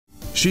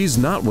She's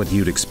not what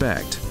you'd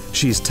expect.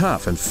 She's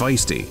tough and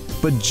feisty,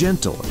 but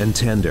gentle and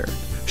tender.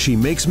 She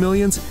makes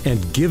millions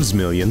and gives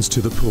millions to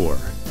the poor.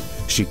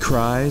 She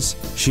cries,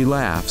 she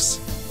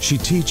laughs, she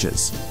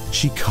teaches,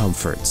 she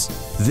comforts.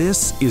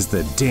 This is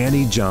the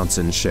Dani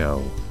Johnson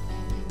Show.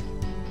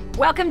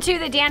 Welcome to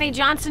the Dani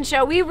Johnson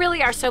Show. We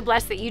really are so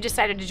blessed that you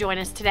decided to join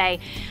us today.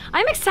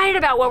 I'm excited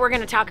about what we're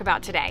going to talk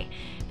about today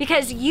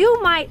because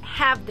you might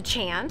have the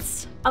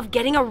chance of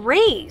getting a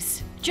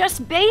raise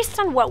just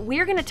based on what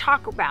we're going to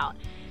talk about.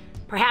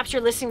 Perhaps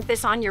you're listening to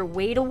this on your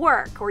way to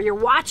work, or you're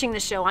watching the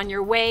show on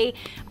your way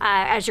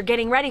as you're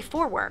getting ready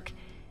for work.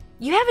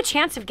 You have a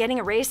chance of getting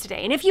a raise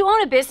today. And if you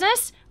own a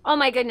business, oh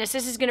my goodness,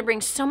 this is going to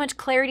bring so much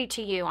clarity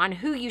to you on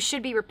who you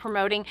should be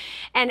promoting.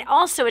 And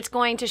also it's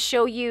going to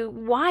show you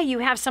why you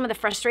have some of the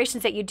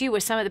frustrations that you do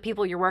with some of the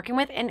people you're working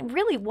with. And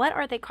really, what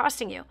are they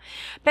costing you?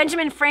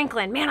 Benjamin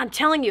Franklin, man, I'm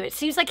telling you, it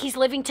seems like he's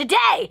living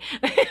today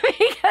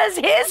because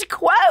his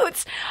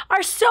quotes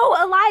are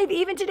so alive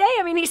even today.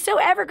 I mean, he's so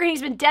evergreen.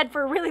 He's been dead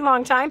for a really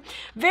long time.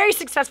 Very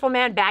successful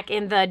man back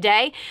in the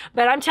day.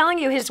 But I'm telling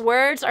you, his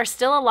words are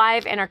still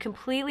alive and are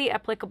completely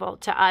applicable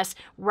to us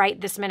right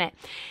this minute.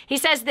 He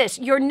says this: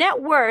 your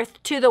net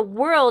worth to the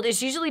world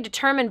is usually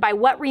determined by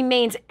what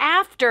remains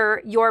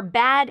after your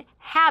bad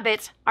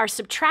habits are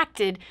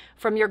subtracted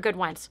from your good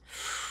ones.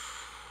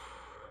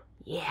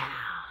 Yeah.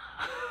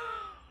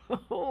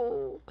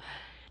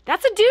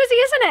 That's a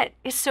doozy, isn't it?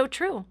 It's so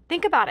true.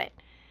 Think about it.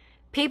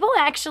 People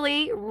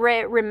actually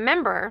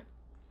remember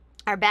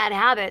our bad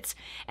habits,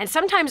 and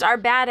sometimes our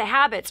bad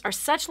habits are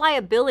such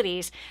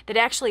liabilities that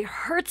actually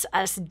hurts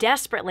us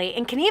desperately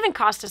and can even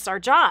cost us our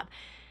job.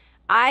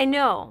 I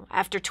know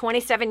after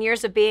 27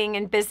 years of being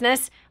in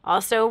business,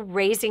 also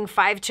raising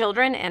 5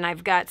 children, and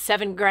I've got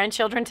 7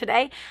 grandchildren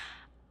today,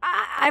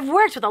 I've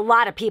worked with a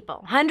lot of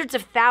people, hundreds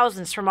of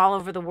thousands from all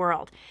over the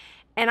world.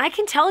 And I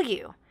can tell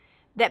you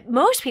that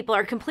most people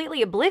are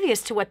completely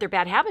oblivious to what their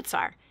bad habits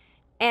are.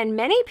 And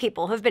many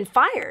people have been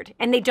fired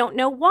and they don't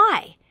know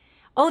why.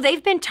 Oh,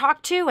 they've been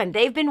talked to and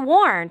they've been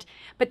warned,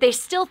 but they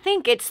still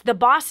think it's the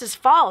boss's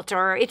fault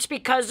or it's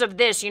because of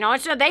this,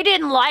 so they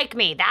didn't like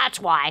me, that's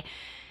why.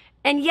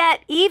 And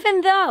yet,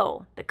 even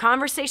though the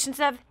conversations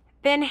have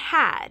been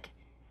had,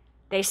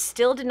 they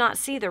still did not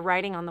see the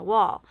writing on the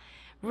wall.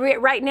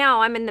 Right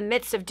now, I'm in the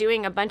midst of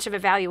doing a bunch of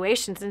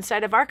evaluations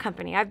inside of our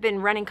company. I've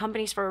been running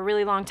companies for a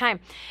really long time.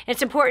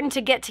 It's important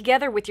to get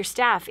together with your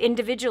staff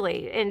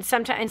individually, in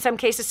some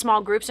cases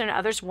small groups, and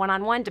others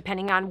one-on-one,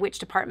 depending on which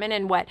department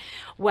and what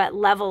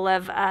level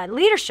of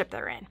leadership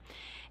they're in.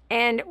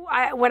 And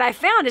what I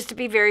found is to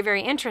be very,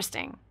 very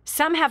interesting.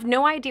 Some have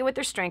no idea what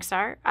their strengths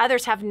are.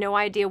 Others have no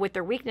idea what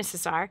their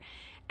weaknesses are.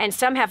 And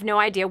some have no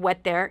idea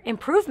what their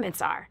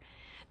improvements are.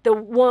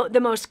 The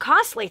most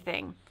costly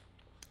thing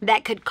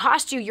that could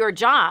cost you your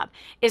job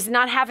is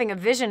not having a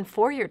vision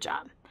for your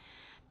job.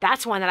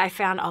 That's one that I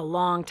found a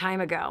long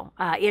time ago,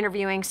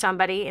 interviewing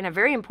somebody in a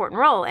very important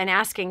role and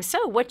asking,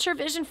 so what's your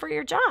vision for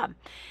your job?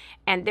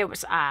 And there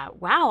was,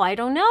 wow, I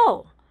don't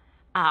know.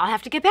 I'll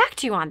have to get back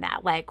to you on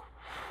that. Like,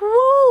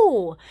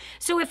 whoa.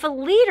 So if a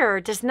leader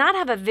does not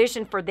have a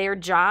vision for their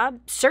job,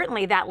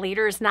 certainly that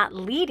leader is not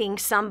leading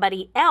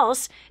somebody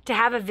else to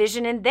have a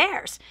vision in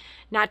theirs.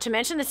 Not to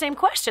mention the same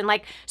question,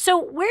 like,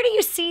 so where do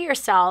you see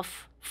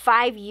yourself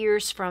 5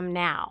 years from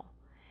now?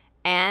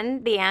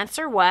 And the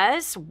answer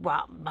was,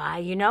 well,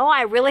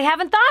 I really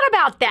haven't thought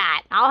about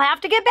that. I'll have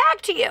to get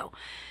back to you.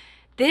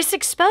 This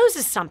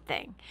exposes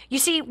something. You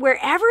see,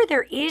 wherever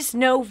there is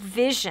no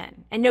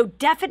vision and no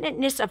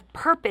definiteness of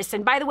purpose,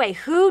 and by the way,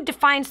 who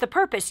defines the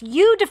purpose?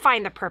 You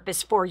define the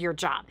purpose for your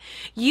job.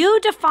 You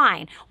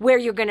define where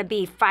you're going to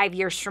be 5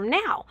 years from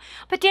now.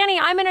 But Dani,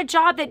 I'm in a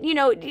job that,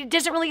 it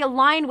doesn't really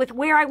align with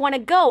where I want to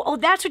go. Oh,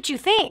 that's what you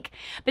think.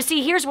 But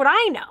see, here's what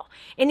I know.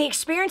 In the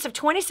experience of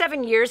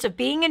 27 years of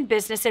being in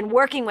business and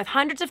working with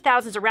hundreds of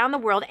thousands around the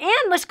world,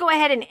 and let's go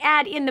ahead and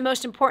add in the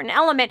most important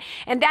element,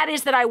 and that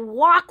is that I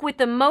walk with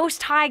the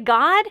Most High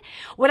God.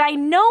 What I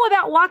know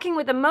about walking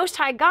with the Most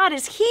High God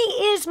is He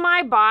is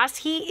my boss.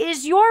 He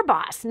is your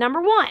boss,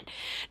 number one.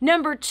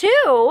 Number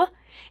two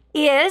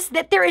is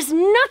that there is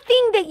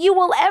nothing that you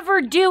will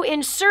ever do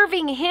in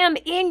serving Him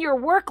in your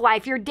work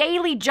life, your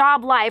daily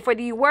job life,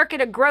 whether you work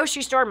at a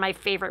grocery store, my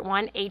favorite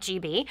one,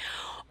 H-E-B,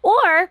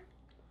 or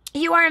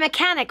you are a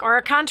mechanic or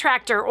a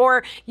contractor,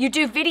 or you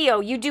do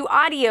video, you do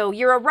audio,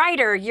 you're a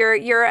writer,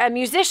 you're a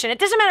musician. It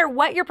doesn't matter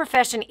what your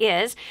profession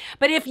is,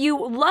 but if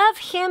you love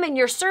Him and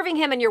you're serving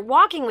Him and you're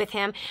walking with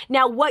Him,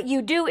 now what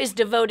you do is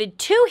devoted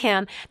to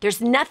Him. There's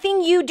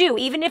nothing you do,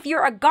 even if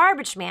you're a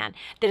garbage man,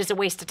 that is a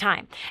waste of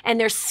time. And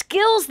there's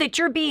skills that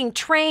you're being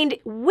trained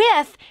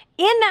with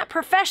in that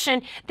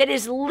profession that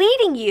is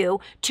leading you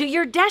to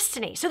your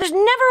destiny. So there's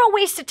never a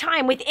waste of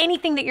time with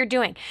anything that you're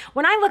doing.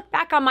 When I look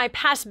back on my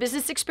past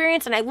business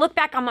experience and I look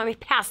back on my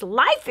past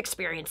life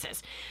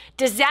experiences,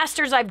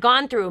 disasters I've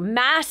gone through,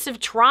 massive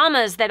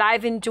traumas that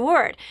I've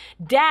endured,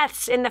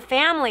 deaths in the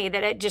family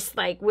that it just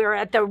like we're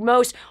at the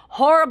most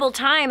horrible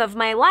time of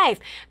my life.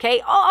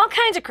 Okay, all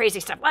kinds of crazy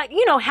stuff. Like,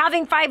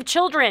 having 5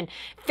 children,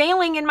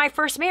 failing in my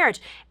first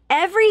marriage.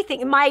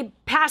 everything, my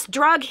past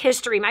drug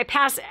history, my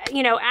past,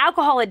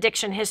 alcohol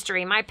addiction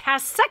history, my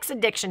past sex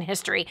addiction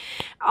history,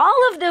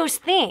 all of those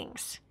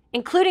things,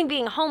 including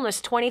being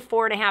homeless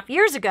 24 and a half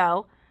years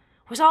ago,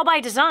 was all by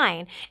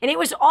design, and it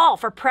was all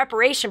for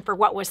preparation for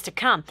what was to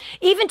come.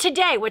 Even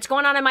today, what's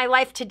going on in my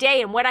life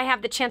today and what I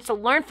have the chance to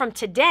learn from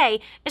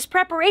today is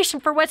preparation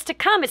for what's to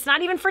come. It's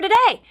not even for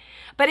today,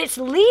 but it's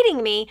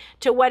leading me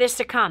to what is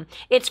to come.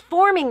 It's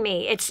forming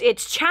me. It's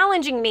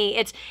challenging me.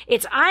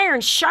 It's iron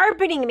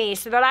sharpening me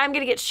so that I'm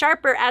going to get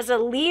sharper as a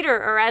leader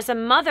or as a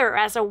mother or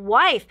as a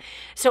wife.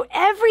 So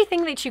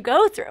everything that you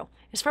go through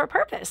is for a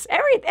purpose.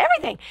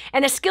 Everything.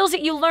 And the skills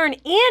that you learn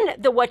in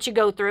the what you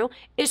go through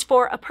is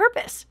for a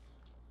purpose.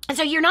 And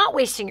so you're not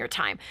wasting your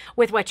time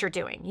with what you're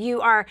doing. You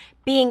are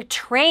being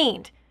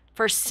trained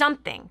for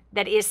something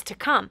that is to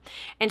come.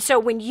 And so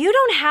when you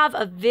don't have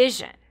a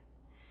vision,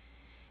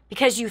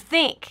 because you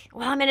think,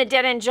 well, I'm in a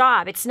dead-end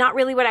job, it's not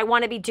really what I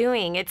want to be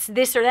doing, it's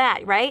this or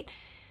that, right?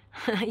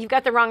 You've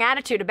got the wrong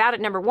attitude about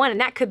it, number one, and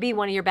that could be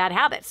one of your bad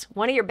habits.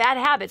 One of your bad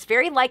habits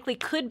very likely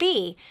could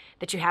be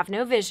that you have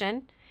no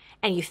vision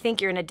and you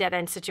think you're in a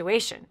dead-end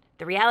situation.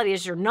 The reality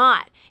is you're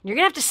not. And you're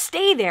going to have to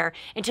stay there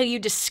until you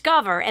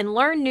discover and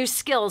learn new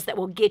skills that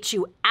will get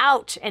you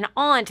out and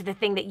on to the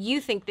thing that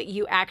you think that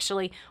you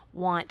actually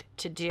want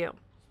to do.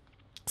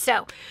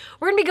 So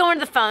we're going to be going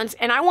to the phones,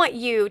 and I want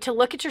you to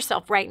look at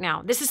yourself right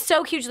now. This is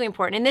so hugely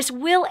important, and this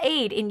will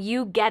aid in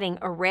you getting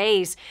a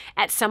raise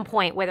at some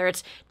point, whether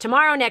it's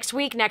tomorrow, next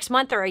week, next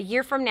month, or a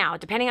year from now,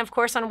 depending, of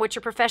course, on what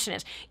your profession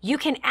is. You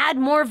can add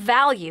more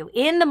value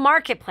in the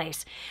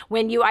marketplace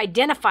when you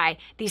identify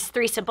these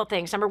three simple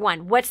things. Number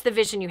one, what's the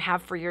vision you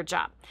have for your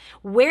job?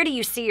 Where do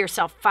you see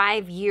yourself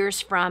 5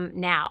 years from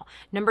now?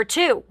 Number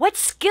two, what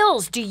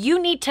skills do you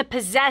need to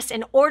possess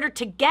in order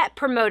to get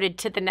promoted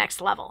to the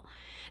next level?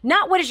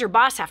 Not what does your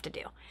boss have to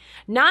do?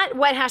 Not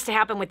what has to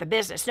happen with the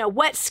business. No,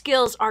 what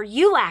skills are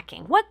you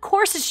lacking? What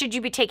courses should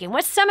you be taking?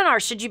 What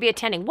seminars should you be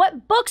attending?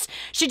 What books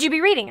should you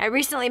be reading? I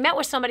recently met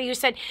with somebody who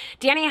said,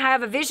 Dani, I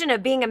have a vision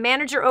of being a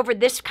manager over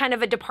this kind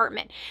of a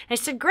department. And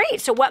I said,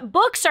 great. So what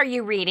books are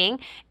you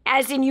reading?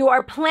 As in you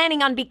are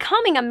planning on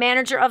becoming a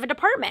manager of a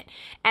department.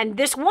 And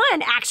this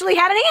one actually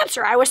had an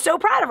answer. I was so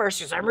proud of her.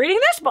 She says, I'm reading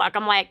this book.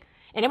 I'm like,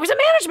 and it was a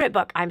management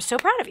book. I'm so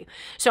proud of you.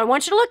 So I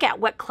want you to look at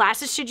what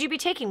classes should you be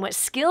taking? What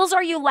skills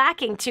are you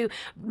lacking to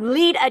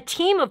lead a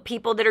team of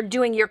people that are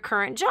doing your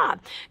current job?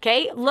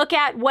 Okay, look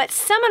at what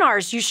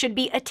seminars you should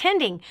be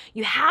attending.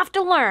 You have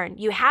to learn.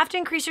 You have to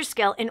increase your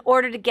skill in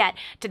order to get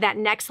to that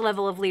next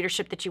level of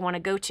leadership that you want to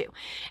go to.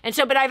 And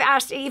so, but I've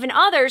asked even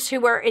others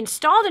who were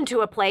installed into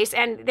a place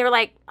and they're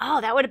like,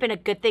 oh, that would have been a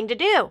good thing to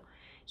do.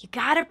 You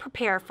got to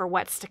prepare for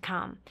what's to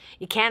come.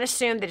 You can't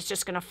assume that it's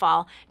just going to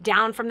fall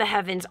down from the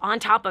heavens on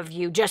top of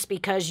you just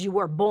because you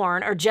were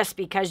born or just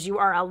because you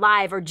are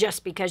alive or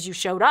just because you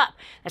showed up.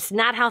 That's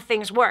not how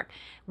things work.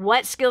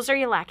 What skills are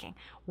you lacking?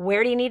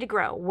 Where do you need to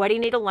grow? What do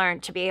you need to learn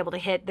to be able to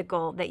hit the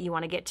goal that you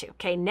want to get to?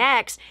 Okay,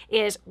 next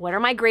is what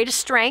are my greatest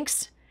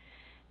strengths?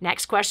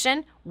 Next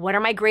question, what are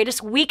my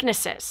greatest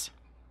weaknesses?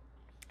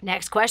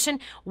 Next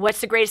question,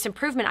 what's the greatest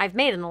improvement I've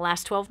made in the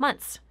last 12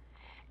 months?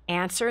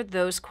 Answer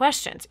those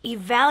questions.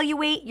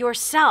 Evaluate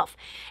yourself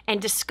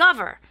and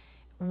discover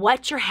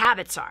what your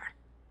habits are.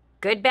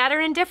 Good, bad,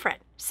 or indifferent.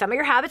 Some of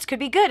your habits could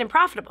be good and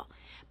profitable,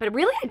 but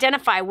really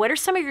identify what are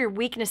some of your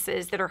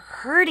weaknesses that are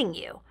hurting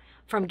you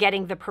from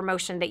getting the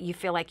promotion that you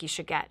feel like you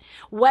should get.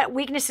 What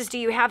weaknesses do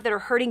you have that are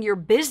hurting your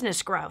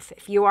business growth?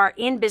 If you are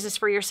in business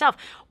for yourself,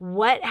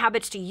 what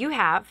habits do you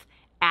have?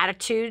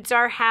 Attitudes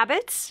are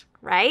habits,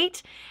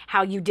 right?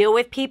 How you deal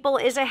with people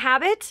is a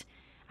habit.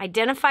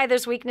 Identify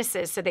those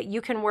weaknesses so that you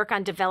can work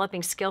on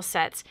developing skill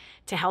sets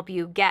to help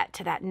you get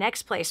to that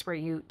next place where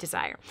you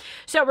desire.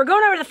 So we're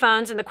going over to the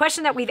phones, and the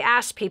question that we've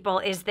asked people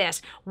is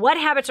this: what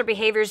habits or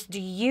behaviors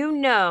do you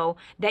know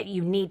that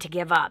you need to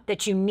give up,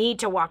 that you need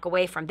to walk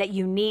away from, that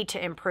you need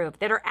to improve,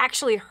 that are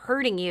actually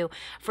hurting you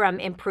from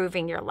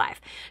improving your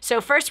life? So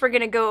first we're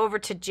going to go over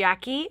to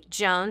Jackie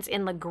Jones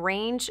in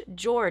LaGrange,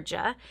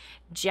 Georgia.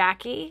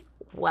 Jackie,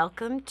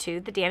 welcome to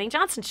the Dani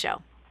Johnson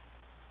Show.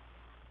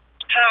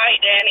 Hi,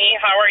 Dani.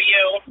 How are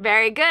you?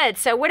 Very good.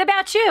 So what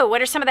about you? What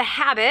are some of the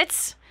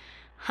habits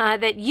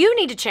that you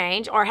need to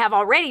change or have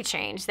already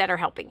changed that are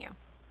helping you?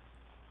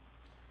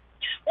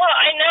 Well,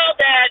 I know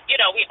that,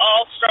 we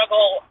all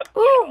struggle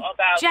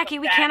about Jackie,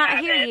 we cannot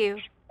hear you.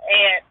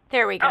 And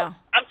there we go.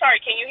 I'm sorry.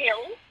 Can you hear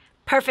me?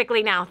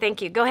 Perfectly now.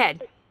 Thank you. Go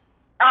ahead.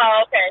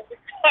 Oh, okay.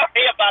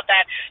 Sorry about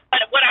that.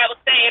 But what I was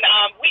saying,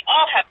 we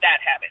all have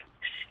bad habits.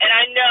 And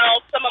I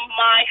know some of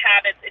my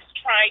habits is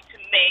trying to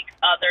make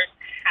others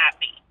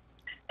happy.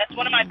 That's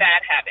one of my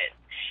bad habits,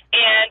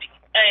 and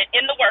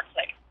in the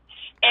workplace.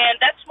 And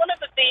that's one of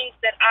the things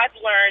that I've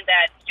learned,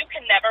 that you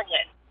can never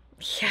win.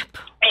 Yep.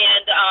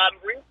 And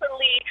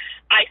recently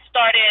I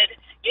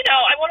started,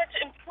 I wanted to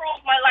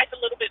improve my life a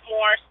little bit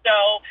more. So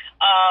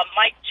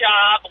my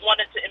job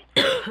wanted to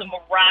improve the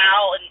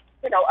morale and,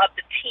 of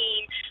the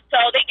team. So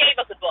they gave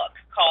us a book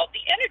called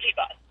The Energy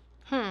Bus.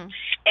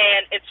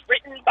 And it's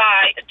written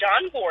by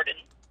John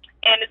Gordon.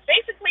 And it's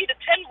basically the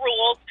 10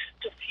 rules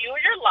to fuel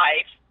your life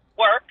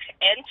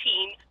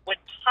team with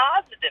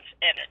positive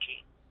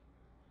energy.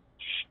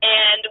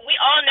 And we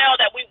all know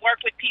that we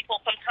work with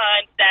people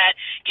sometimes that,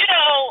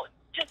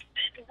 just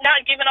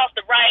not giving off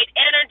the right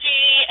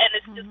energy, and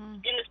it's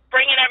just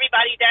bringing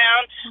everybody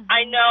down.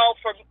 I know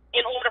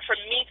in order for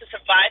me to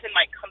survive in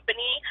my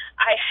company,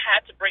 I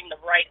had to bring the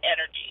right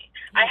energy.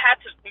 I had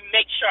to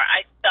make sure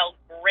I felt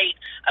great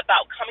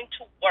about coming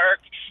to work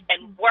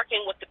and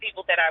working with the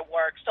people that I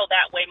work, so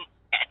that way,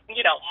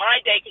 my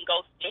day can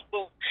go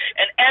smooth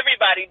and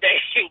everybody's day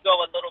can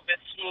go a little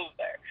bit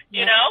smoother,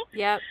 you know?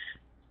 Yep.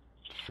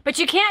 But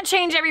you can't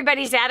change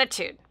everybody's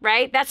attitude,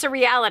 right? That's a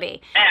reality.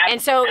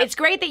 And so it's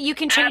great that you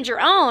can change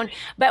your own,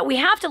 but we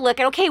have to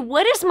look at, okay,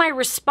 what is my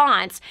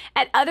response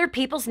at other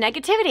people's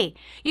negativity?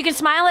 You can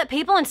smile at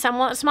people and some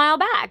won't smile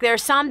back. There are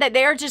some that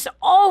they're just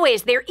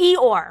always, they're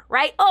Eeyore,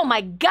 right? Oh my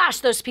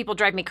gosh, those people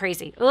drive me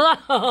crazy.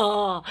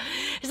 Oh,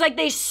 it's like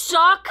they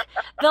suck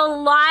the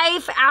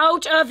life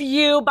out of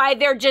you by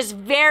their just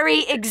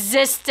very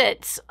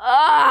existence.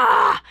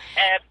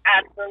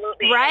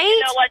 Absolutely. Right? And you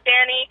know what,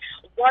 Dani?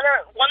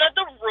 One of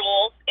the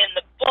rules in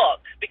the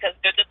book, because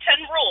there's the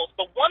 10 rules,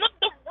 but one of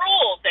the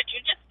rules that you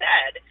just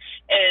said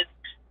is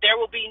there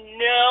will be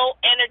no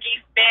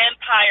energy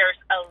vampires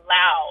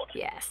allowed.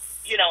 Yes.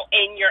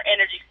 In your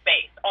energy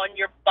space, on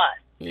your bus.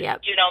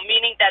 Yep.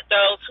 Meaning that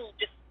those who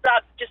just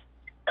suck, just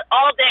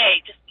all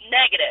day, just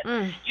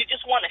negative. You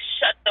just want to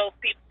shut those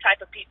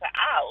type of people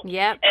out.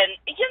 Yep. And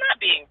you're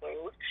not being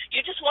rude.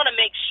 You just want to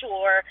make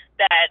sure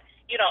that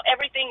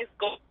everything is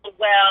going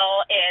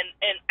well,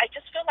 and I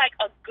just feel like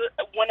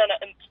when an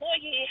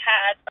employee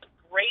has a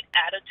great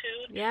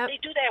attitude, they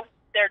do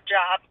their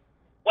job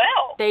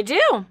well. They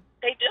do.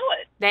 They do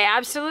it. They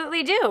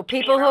absolutely do.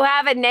 People who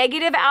have a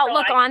negative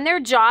outlook on their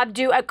job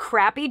do a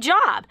crappy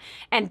job.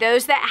 And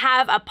those that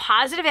have a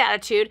positive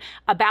attitude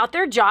about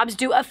their jobs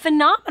do a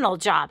phenomenal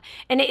job.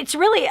 And it's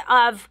really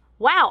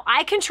wow,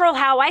 I control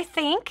how I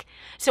think,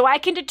 so I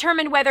can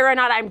determine whether or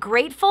not I'm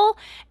grateful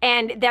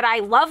and that I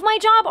love my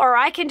job, or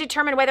I can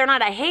determine whether or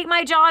not I hate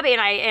my job and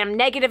I am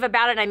negative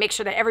about it and I make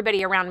sure that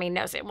everybody around me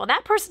knows it. Well,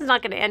 that person's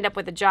not going to end up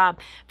with a job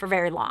for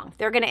very long.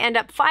 They're going to end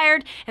up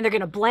fired, and they're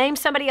going to blame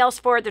somebody else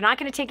for it. They're not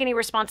going to take any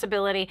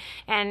responsibility,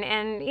 and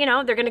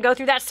they're going to go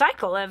through that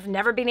cycle of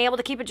never being able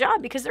to keep a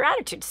job because their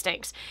attitude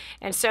stinks.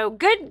 And so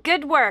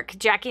good work,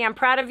 Jackie. I'm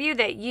proud of you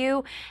that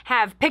you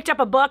have picked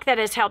up a book that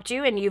has helped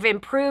you, and you've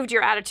improved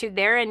your attitude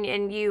there,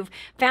 and you've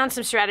found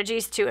some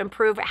strategies to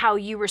improve how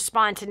you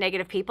respond to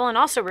negative people, and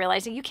also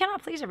realizing you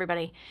cannot please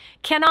everybody.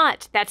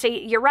 Cannot.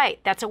 You're right.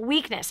 That's a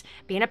weakness.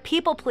 Being a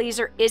people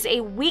pleaser is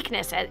a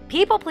weakness.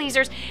 People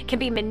pleasers can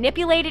be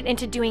manipulated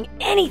into doing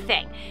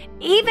anything,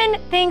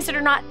 even things that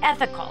are not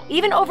ethical,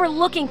 even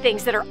overlooking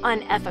things that are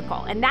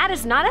unethical, and that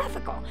is not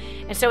ethical.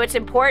 And so it's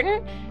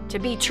important to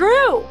be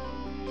true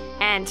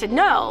and to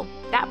know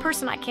that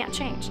person I can't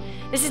change.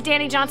 This is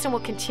Dani Johnson.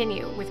 We'll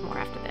continue with more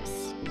after this.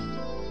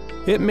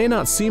 It may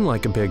not seem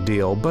like a big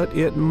deal, but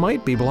it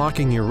might be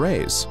blocking your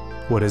raise.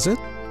 What is it?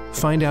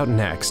 Find out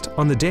next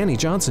on The Dani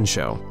Johnson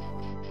Show.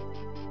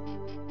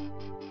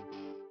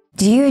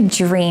 Do you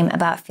dream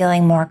about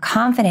feeling more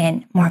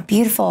confident, more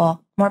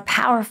beautiful, more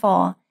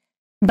powerful,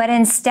 but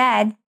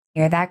instead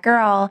you're that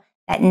girl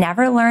that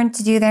never learned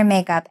to do their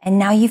makeup and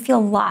now you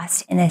feel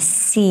lost in a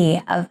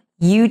sea of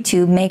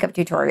YouTube makeup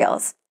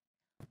tutorials?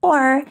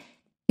 Or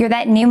you're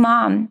that new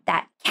mom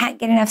that can't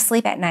get enough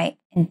sleep at night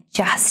and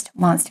just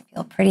wants to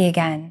feel pretty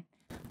again?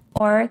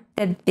 Or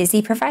the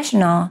busy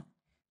professional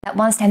that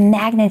wants to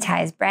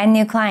magnetize brand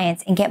new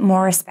clients and get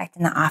more respect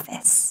in the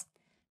office?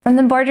 From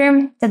the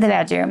boardroom to the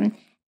bedroom,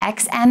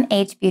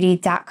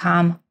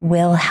 xmhbeauty.com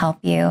will help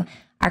you.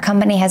 Our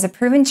company has a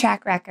proven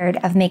track record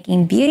of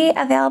making beauty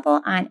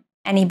available on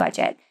any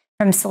budget,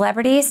 from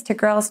celebrities to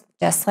girls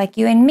just like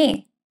you and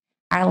me.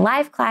 Our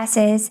live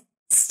classes,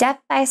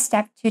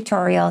 step-by-step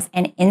tutorials,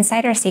 and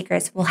insider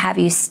secrets will have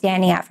you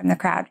standing out from the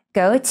crowd.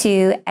 Go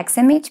to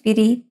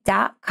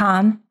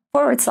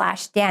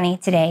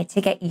xmhbeauty.com/Dani today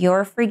to get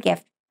your free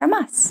gift from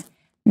us.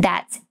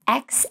 That's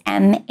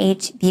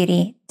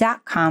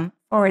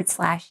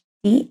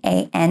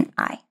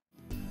xmhbeauty.com/DANI.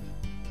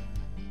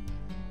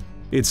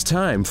 It's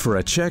time for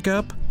a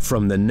checkup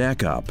from the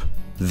neck up.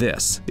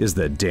 This is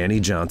The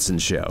Dani Johnson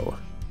Show.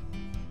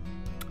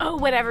 Oh,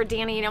 whatever,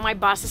 Dani. My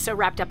boss is so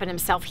wrapped up in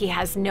himself, he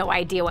has no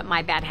idea what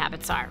my bad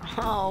habits are.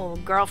 Oh,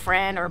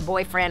 girlfriend or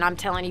boyfriend, I'm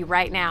telling you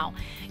right now,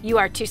 you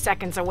are 2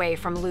 seconds away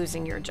from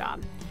losing your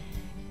job.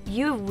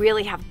 You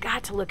really have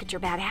got to look at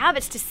your bad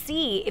habits to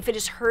see if it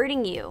is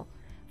hurting you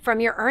from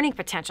your earning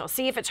potential.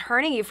 See if it's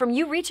hurting you from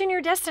you reaching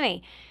your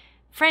destiny.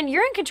 Friend,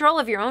 you're in control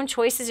of your own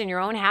choices and your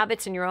own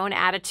habits and your own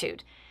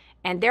attitude.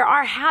 And there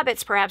are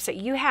habits perhaps that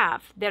you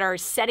have that are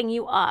setting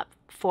you up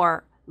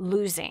for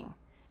losing,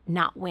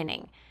 not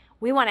winning.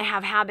 We want to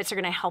have habits that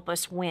are going to help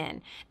us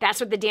win. That's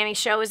what the Dani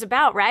Show is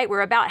about, right?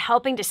 We're about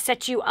helping to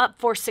set you up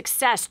for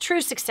success, true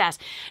success,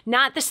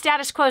 not the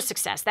status quo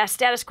success. That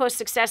status quo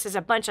success is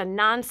a bunch of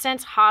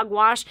nonsense,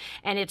 hogwash,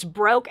 and it's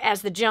broke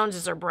as the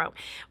Joneses are broke.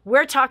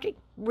 We're talking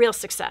real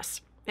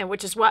success, and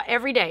which is what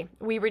every day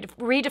we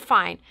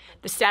redefine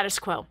the status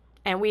quo.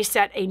 and we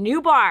set a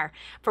new bar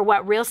for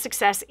what real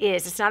success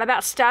is. It's not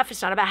about stuff.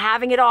 It's not about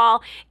having it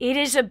all. It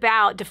is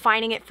about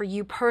defining it for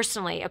you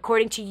personally,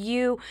 according to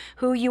you,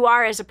 who you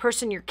are as a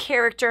person, your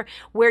character,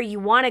 where you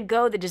want to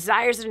go, the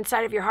desires that are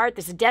inside of your heart.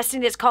 There's a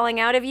destiny that's calling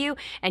out of you,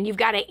 and you've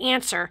got to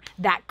answer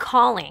that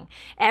calling.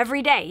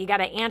 Every day, you got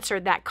to answer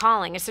that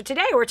calling. And so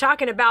today we're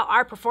talking about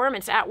our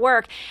performance at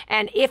work,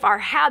 and if our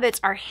habits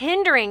are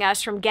hindering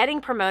us from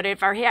getting promoted,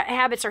 if our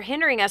habits are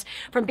hindering us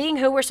from being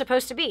who we're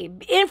supposed to be,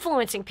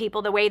 influencing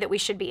people the way that we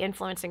should be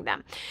influencing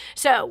them.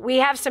 So we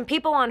have some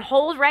people on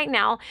hold right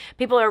now.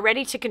 People are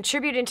ready to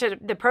contribute into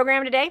the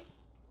program today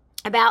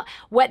about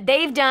what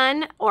they've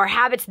done or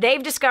habits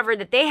they've discovered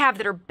that they have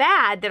that are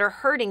bad, that are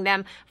hurting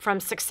them from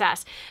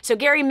success. So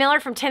Gary Miller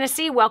from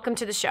Tennessee, welcome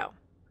to the show.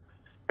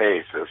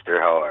 Hey,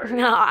 sister, how are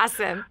you?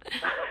 Awesome.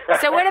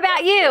 So what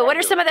about you? What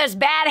are some of those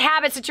bad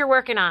habits that you're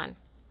working on?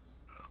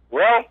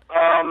 Well,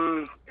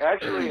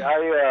 actually,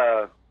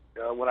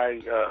 when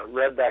I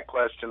read that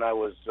question, I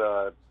was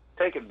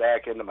taken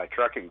back into my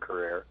trucking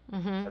career.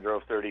 I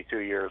drove 32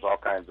 years, all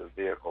kinds of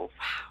vehicles,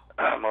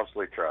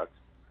 mostly trucks.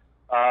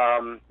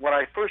 When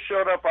I first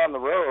showed up on the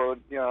road,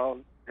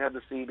 had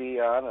the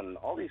CB on and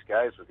all these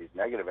guys with these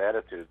negative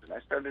attitudes, and I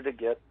started to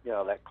get,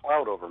 that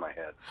cloud over my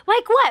head.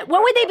 Like what?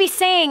 What would they be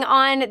saying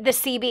on the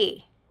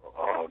CB?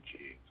 Oh,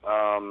 geez.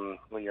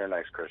 Well, you're a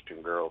nice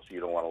Christian girl, so you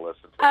don't want to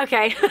listen to it.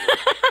 Okay.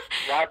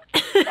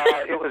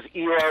 It was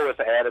Eeyore with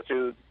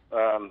attitude,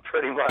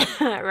 pretty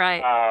much.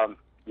 Right.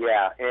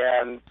 Yeah,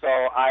 and so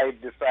I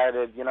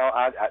decided,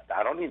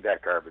 I don't need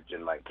that garbage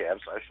in my cab,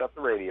 so I shut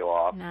the radio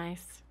off.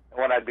 Nice.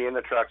 When I'd be in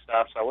the truck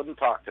stops, I wouldn't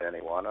talk to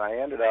anyone, and I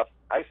ended up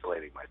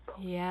isolating myself.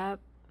 Yep.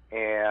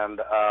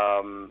 And,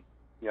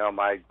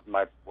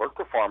 my work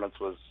performance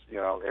was,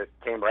 it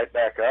came right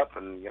back up,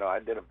 and, I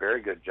did a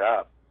very good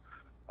job.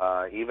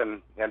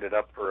 Even ended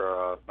up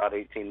for about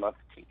 18 months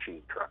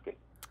teaching trucking.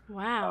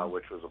 Wow.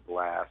 Which was a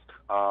blast.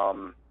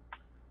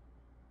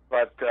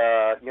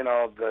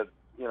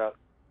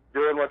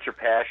 Doing what you're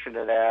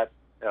passionate at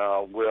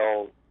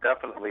will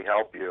definitely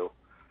help you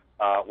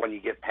when you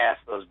get past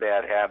those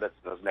bad habits,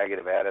 those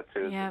negative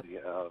attitudes. Yep.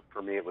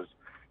 For me, it was,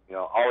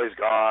 always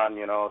gone,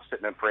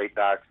 sitting in freight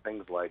docks,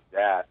 things like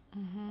that.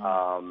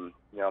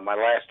 My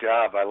last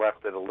job, I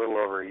left it a little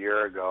over a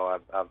year ago.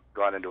 I've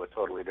gone into a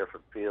totally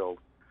different field.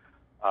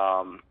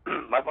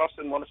 My boss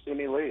didn't want to see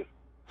me leave.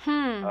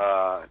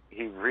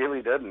 He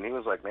really didn't. He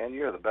was like, "Man,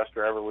 you're the best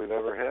driver we've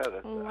ever had."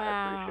 And wow.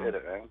 I appreciate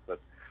it, man. But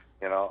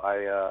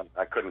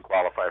I couldn't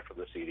qualify for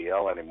the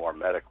CDL anymore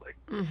medically.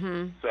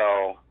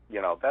 So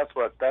that's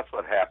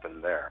what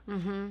happened there.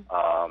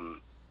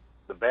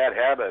 The bad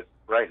habit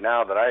right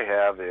now that I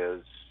have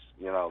is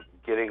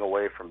getting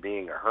away from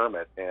being a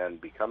hermit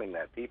and becoming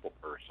that people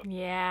person.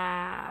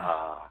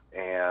 Yeah.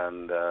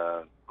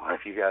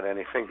 If you got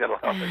anything that'll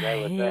help a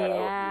guy with that, I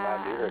wouldn't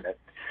mind hearing it.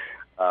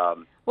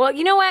 Well,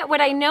 you know what?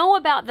 What I know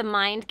about the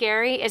mind,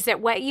 Gary, is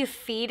that what you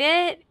feed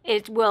it,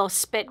 it will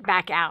spit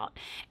back out.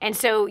 And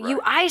so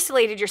you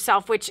isolated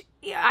yourself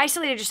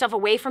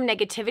away from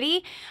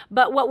negativity.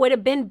 But what would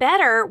have been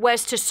better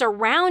was to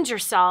surround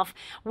yourself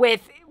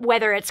with,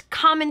 whether it's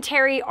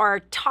commentary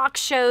or talk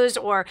shows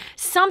or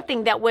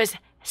something that was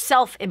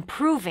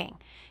self-improving.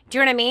 Do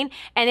you know what I mean?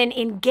 And then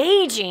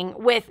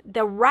engaging with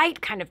the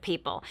right kind of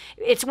people.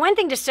 It's one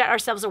thing to set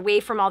ourselves away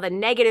from all the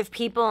negative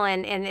people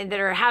and that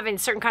are having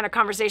certain kind of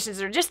conversations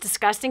that are just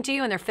disgusting to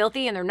you and they're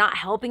filthy and they're not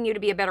helping you to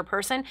be a better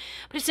person.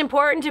 But it's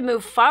important to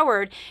move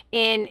forward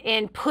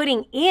in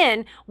putting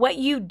in what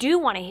you do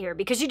want to hear,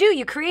 because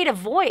you create a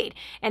void.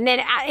 And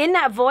then in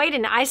that void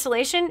and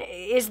isolation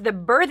is the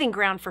birthing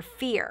ground for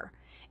fear.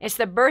 It's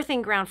the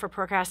birthing ground for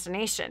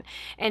procrastination.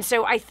 And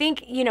so I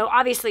think,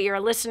 obviously you're a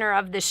listener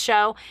of this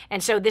show.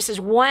 And so this is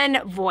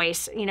one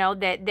voice,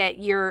 that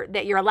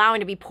you're allowing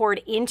to be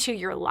poured into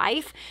your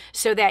life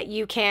so that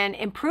you can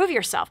improve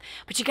yourself.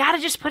 But you got to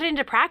just put it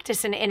into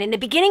practice. And in the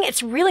beginning,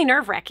 it's really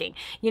nerve-wracking.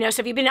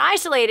 So if you've been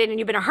isolated and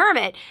you've been a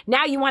hermit,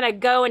 now you want to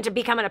go into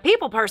becoming a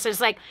people person.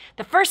 It's like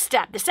the first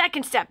step, the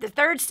second step, the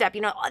third step,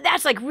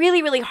 that's like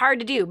really, really hard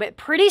to do. But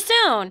pretty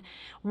soon,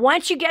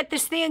 once you get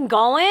this thing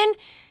going,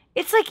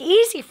 it's like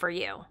easy for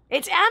you.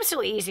 It's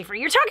absolutely easy for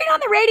you. You're talking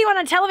on the radio and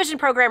on a television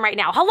program right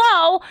now.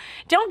 Hello?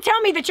 Don't tell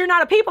me that you're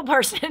not a people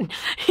person.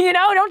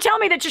 Don't tell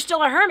me that you're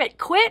still a hermit.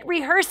 Quit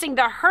rehearsing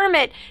the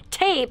hermit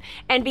tape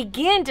and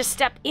begin to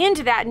step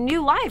into that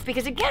new life.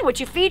 Because again,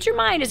 what you feed your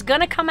mind is going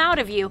to come out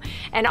of you.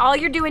 And all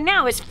you're doing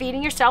now is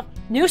feeding yourself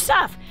new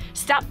stuff.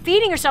 Stop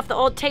feeding yourself the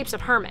old tapes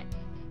of hermit.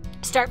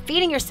 Start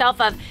feeding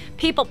yourself of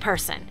people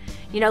person.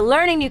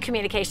 Learning new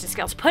communication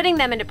skills, putting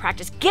them into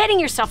practice, getting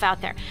yourself out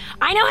there.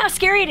 I know how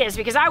scary it is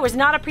because I was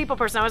not a people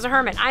person. I was a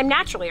hermit. I'm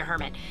naturally a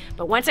hermit.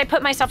 But once I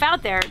put myself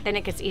out there, then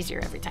it gets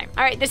easier every time.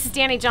 All right, this is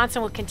Dani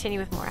Johnson. We'll continue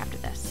with more after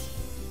this.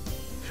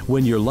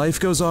 When your life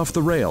goes off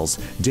the rails,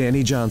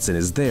 Dani Johnson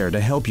is there to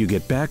help you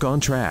get back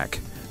on track.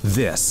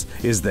 This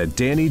is the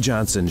Dani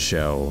Johnson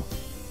Show.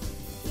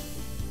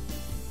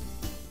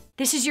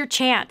 This is your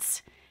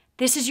chance.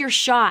 This is your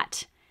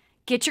shot.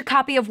 Get your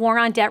copy of War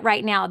on Debt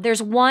right now.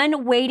 There's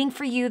one waiting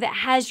for you that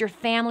has your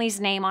family's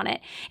name on it.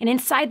 And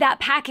inside that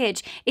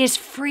package is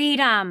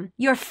freedom.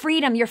 Your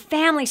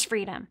family's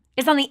freedom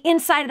is on the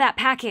inside of that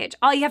package.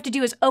 All you have to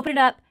do is open it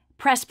up,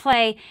 press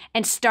play,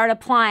 and start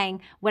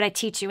applying what I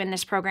teach you in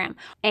this program.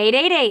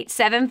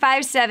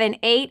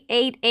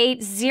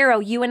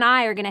 888-757-8880. You and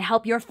I are going to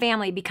help your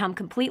family become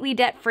completely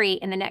debt-free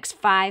in the next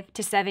 5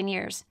 to 7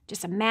 years.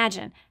 Just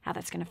imagine how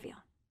that's going to feel.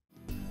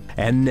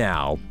 And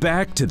now,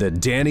 back to the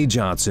Dani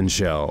Johnson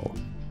Show.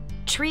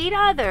 Treat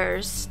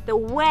others the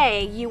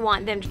way you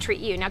want them to treat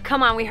you. Now,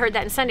 come on, we heard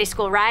that in Sunday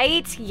school,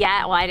 right?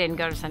 Yeah, well, I didn't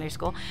go to Sunday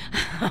school.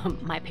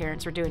 My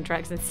parents were doing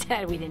drugs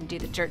instead. We didn't do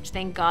the church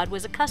thing. God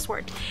was a cuss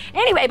word.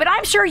 Anyway, but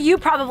I'm sure you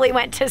probably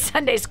went to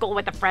Sunday school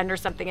with a friend or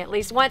something at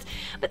least once.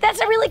 But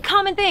that's a really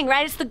common thing,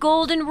 right? It's the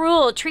golden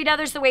rule. Treat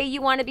others the way you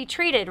want to be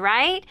treated,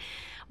 right?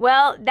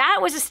 Well, that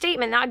was a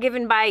statement not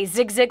given by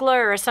Zig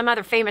Ziglar or some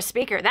other famous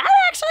speaker. That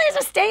actually is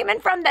a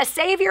statement from the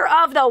Savior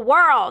of the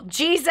world,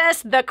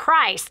 Jesus the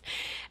Christ.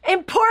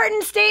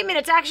 Important statement.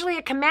 It's actually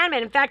a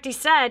commandment. In fact, he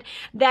said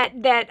that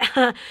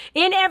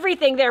in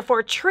everything,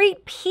 therefore,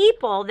 treat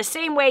people the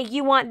same way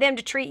you want them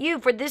to treat you,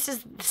 for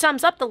this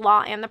sums up the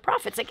law and the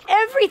prophets. Like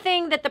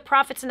everything that the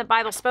prophets in the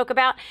Bible spoke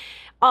about,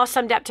 all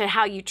summed up to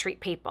how you treat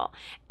people.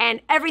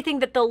 And everything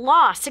that the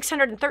law,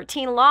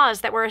 613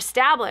 laws that were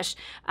established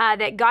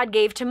that God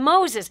gave to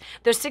Moses,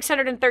 those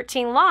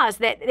 613 laws,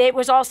 that it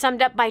was all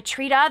summed up by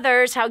treat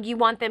others how you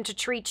want them to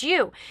treat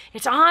you.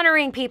 It's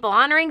honoring people,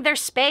 honoring their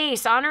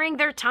space, honoring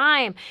their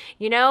time,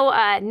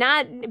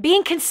 not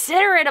being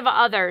considerate of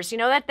others.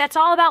 That's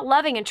all about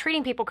loving and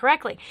treating people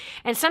correctly.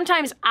 And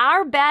sometimes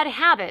our bad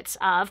habits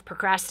of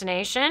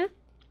procrastination,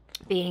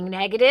 being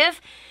negative,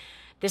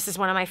 this is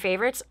one of my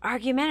favorites,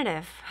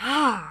 argumentative,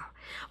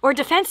 or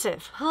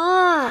defensive.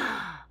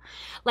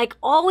 Like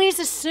always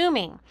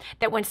assuming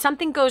that when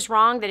something goes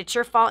wrong, that it's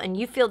your fault and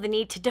you feel the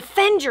need to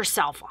defend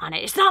yourself on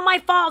it. It's not my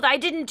fault. I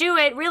didn't do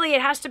it. Really,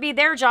 it has to be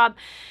their job.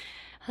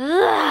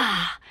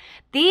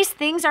 These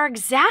things are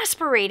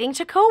exasperating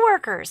to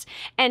coworkers,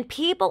 and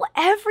people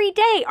every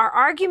day are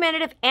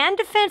argumentative and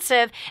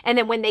defensive, and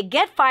then when they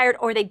get fired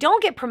or they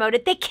don't get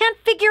promoted, they can't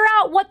figure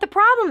out what the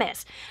problem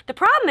is. The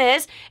problem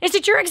is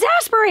that you're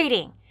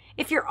exasperating.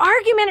 If you're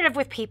argumentative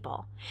with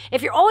people,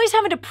 if you're always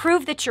having to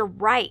prove that you're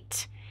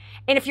right,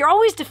 and if you're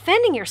always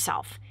defending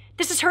yourself,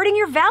 this is hurting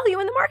your value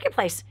in the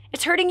marketplace.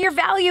 It's hurting your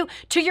value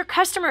to your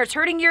customers. It's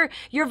hurting your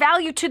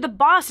value to the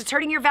boss. It's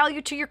hurting your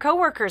value to your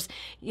coworkers.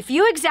 If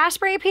you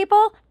exasperate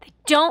people, they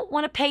don't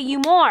want to pay you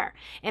more.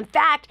 In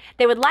fact,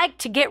 they would like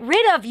to get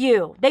rid of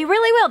you. They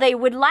really will. They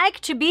would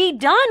like to be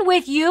done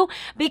with you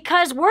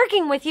because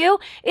working with you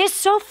is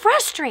so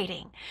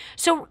frustrating.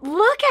 So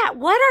look at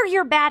what are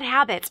your bad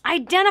habits.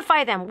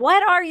 Identify them.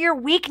 What are your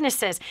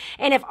weaknesses?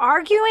 And if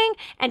arguing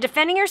and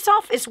defending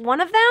yourself is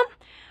one of them,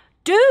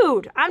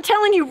 dude, I'm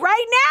telling you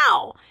right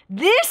now,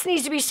 this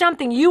needs to be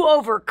something you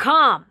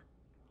overcome.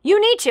 You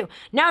need to.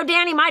 No,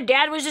 Dani, my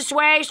dad was this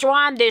way, so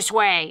I'm this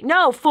way.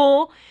 No,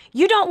 fool.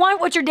 You don't want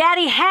what your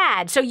daddy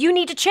had, so you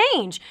need to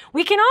change.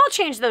 We can all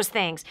change those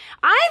things.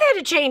 I've had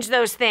to change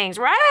those things,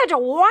 where I had to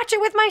watch it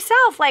with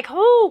myself, like,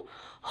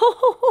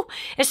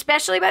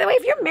 especially, by the way,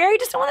 if you're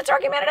married to someone that's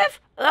argumentative,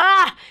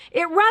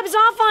 it rubs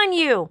off on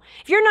you.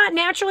 If you're not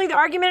naturally the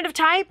argumentative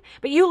type,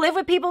 but you live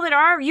with people that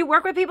are, you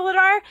work with people that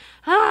are,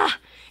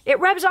 it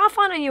rubs off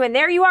on you, and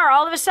there you are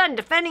all of a sudden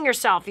defending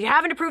yourself. You're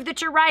having to prove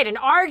that you're right and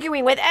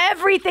arguing with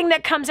everything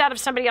that comes out of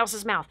somebody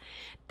else's mouth.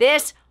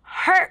 This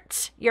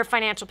hurts your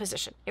financial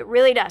position. It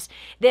really does.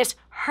 This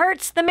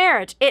hurts the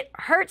marriage. It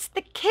hurts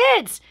the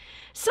kids.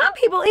 Some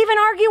people even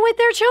argue with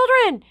their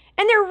children,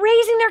 and they're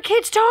raising their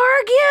kids to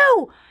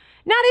argue,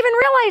 not even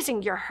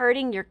realizing you're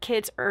hurting your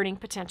kids' earning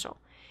potential.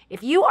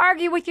 If you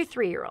argue with your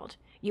 3-year-old,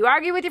 you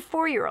argue with your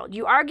 4-year-old,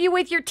 you argue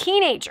with your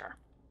teenager,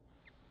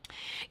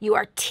 you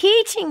are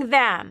teaching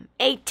them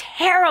a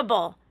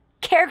terrible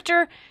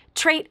character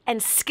trait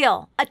and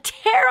skill, a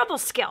terrible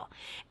skill,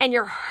 and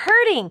you're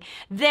hurting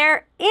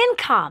their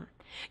income.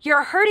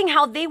 You're hurting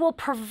how they will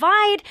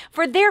provide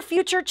for their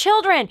future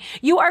children.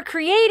 You are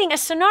creating a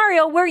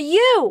scenario where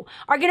you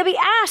are going to be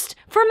asked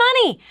for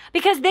money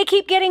because they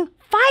keep getting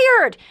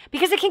fired,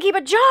 because they can't keep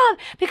a job,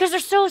 because they're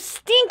so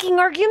stinking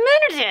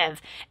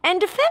argumentative and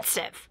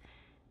defensive.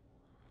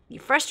 You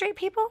frustrate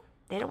people,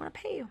 they don't want to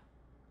pay you,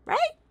 right?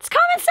 It's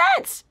common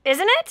sense,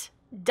 isn't it?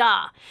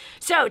 Duh.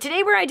 So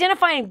today we're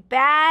identifying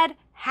bad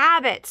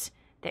habits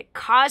that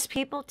cause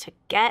people to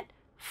get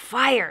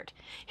fired.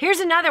 Here's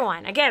another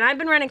one. Again, I've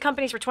been running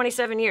companies for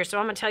 27 years, so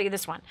I'm going to tell you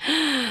this one.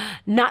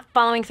 Not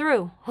following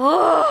through.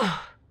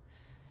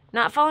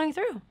 Not following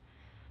through.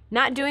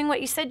 Not doing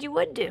what you said you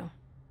would do.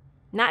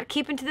 Not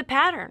keeping to the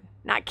pattern.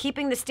 Not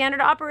keeping the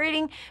standard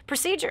operating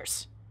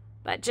procedures.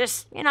 But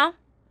just, not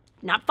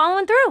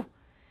following through.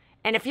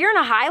 And if you're in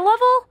a high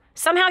level,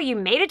 somehow you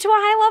made it to a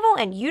high level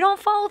and you don't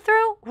follow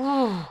through,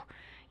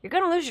 you're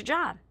going to lose your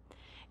job.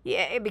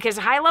 Yeah, because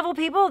high-level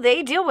people,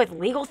 they deal with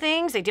legal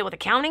things, they deal with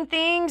accounting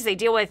things, they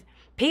deal with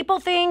people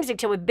things, they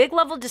deal with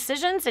big-level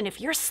decisions, and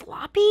if you're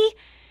sloppy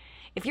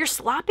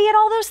at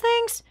all those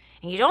things,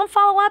 and you don't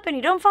follow up and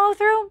you don't follow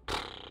through,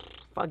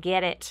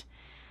 forget it.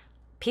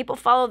 People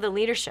follow the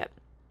leadership.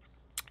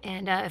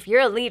 And if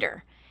you're a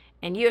leader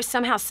and you have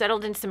somehow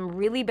settled in some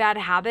really bad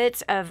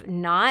habits of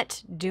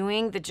not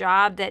doing the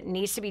job that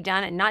needs to be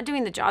done and not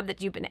doing the job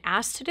that you've been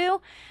asked to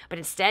do, but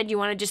instead you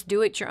want to just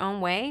do it your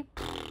own way,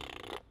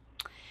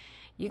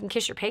 you can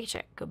kiss your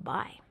paycheck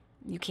goodbye.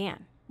 You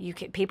can.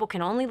 People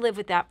can only live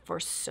with that for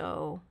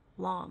so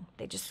long.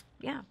 They just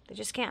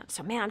can't.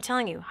 So man, I'm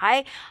telling you,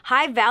 high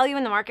value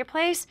in the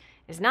marketplace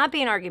is not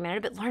being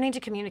argumentative, but learning to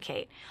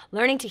communicate,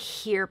 learning to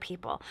hear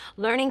people,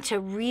 learning to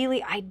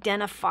really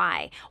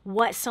identify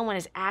what someone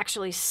is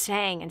actually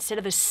saying instead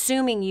of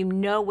assuming you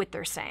know what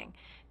they're saying.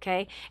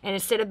 Okay. And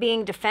instead of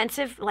being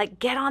defensive, like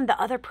get on the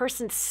other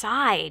person's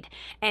side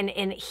and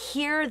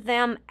hear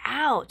them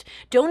out.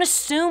 Don't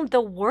assume the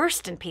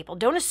worst in people.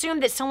 Don't assume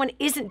that someone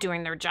isn't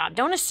doing their job.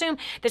 Don't assume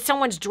that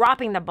someone's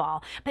dropping the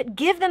ball, but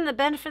give them the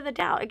benefit of the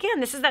doubt.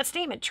 Again, this is that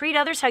statement, treat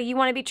others how you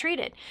want to be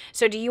treated.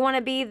 So do you want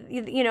to be,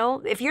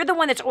 if you're the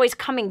one that's always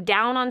coming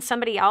down on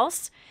somebody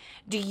else,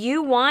 do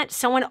you want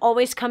someone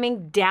always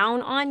coming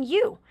down on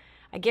you?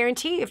 I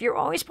guarantee you, if you're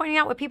always pointing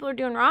out what people are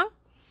doing wrong,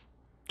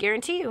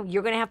 guarantee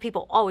you're going to have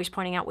people always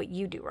pointing out what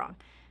you do wrong.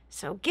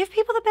 So give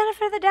people the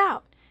benefit of the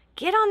doubt.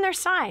 Get on their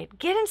side.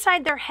 Get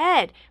inside their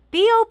head.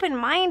 Be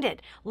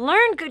open-minded.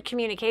 Learn good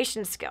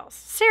communication skills.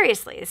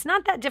 Seriously, it's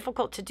not that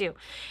difficult to do.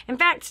 In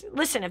fact,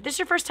 listen, if this is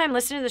your first time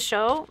listening to the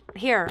show,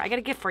 here, I got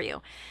a gift for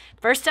you.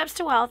 First Steps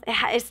to Wealth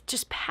is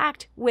just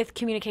packed with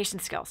communication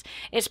skills.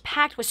 It's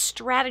packed with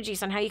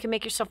strategies on how you can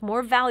make yourself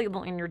more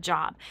valuable in your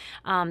job.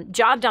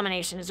 Job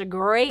domination is a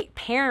great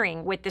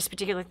pairing with this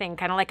particular thing,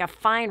 kind of like a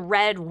fine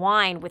red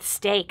wine with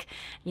steak.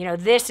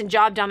 This and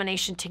job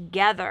domination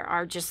together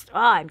are just,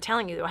 I'm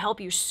telling you, they'll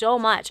help you so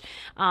much.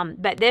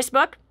 But this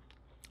book,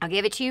 I'll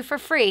give it to you for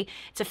free.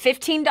 It's a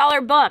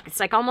 $15 book.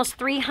 It's like almost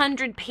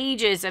 300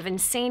 pages of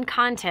insane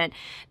content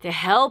to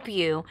help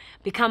you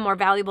become more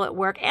valuable at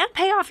work and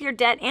pay off your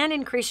debt and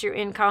increase your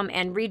income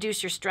and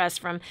reduce your stress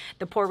from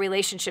the poor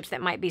relationships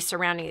that might be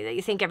surrounding you, that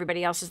you think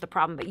everybody else is the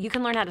problem, but you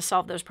can learn how to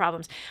solve those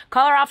problems.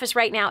 Call our office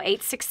right now,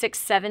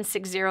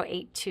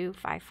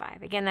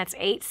 866-760-8255. Again, that's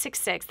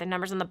 866, the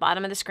number's on the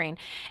bottom of the screen,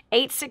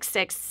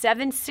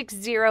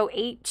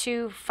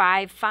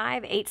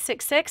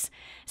 866-760-8255,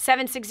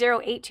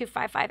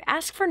 866-760-8255.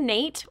 Ask for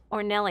Nate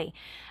or Nellie.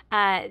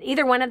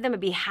 Either one of them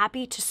would be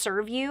happy to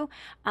serve you.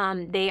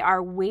 They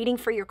are waiting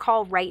for your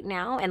call right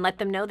now, and let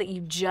them know that you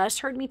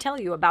just heard me tell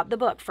you about the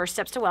book, First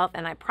Steps to Wealth,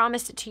 and I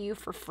promised it to you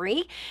for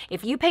free.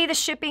 If you pay the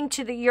shipping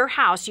to your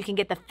house, you can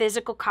get the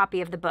physical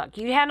copy of the book.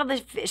 You handle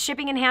the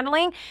shipping and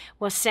handling,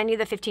 we'll send you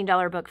the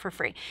 $15 book for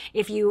free.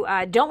 If you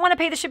don't want to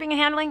pay the shipping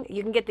and handling,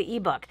 you can get the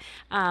ebook.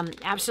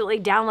 Absolutely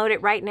download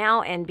it right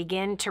now and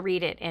begin to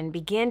read it and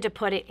begin to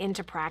put it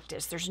into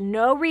practice. There's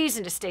no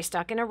reason to stay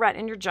stuck in a rut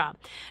in your job.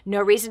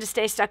 No reason to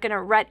stay stuck in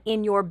a rut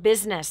in your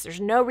business. There's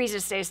no reason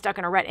to stay stuck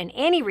in a rut in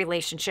any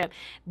relationship.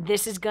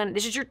 This is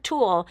your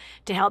tool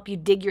to help you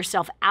dig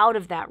yourself out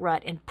of that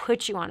rut and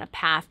put you on a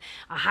path,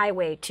 a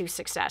highway to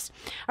success.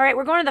 All right,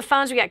 we're going to the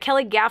phones. We got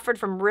Kelly Gafford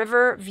from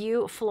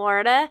Riverview,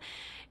 Florida.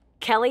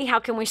 Kelly, how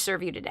can we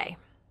serve you today?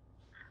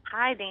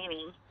 Hi,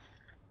 Dani.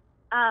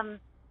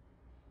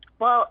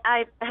 Well,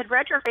 I had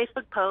read your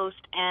Facebook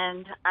post,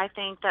 and I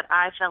think that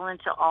I fell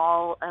into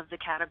all of the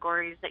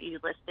categories that you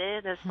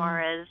listed as far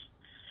as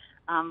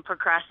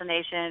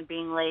procrastination,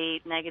 being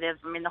late, negative,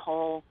 the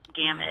whole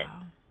gamut.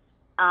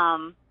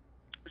 Wow.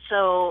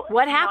 So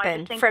what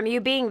happened from you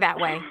being that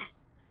way?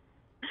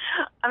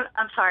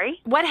 I'm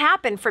sorry? What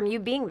happened from you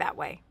being that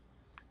way?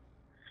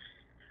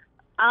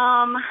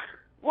 Well,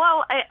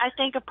 I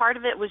think a part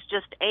of it was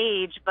just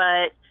age,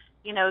 but,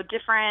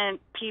 different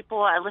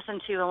people I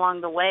listened to along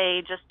the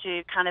way just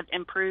to kind of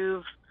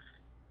improve,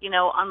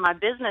 on my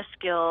business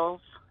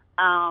skills.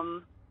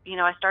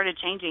 I started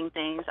changing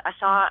things.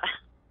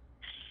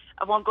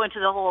 I won't go into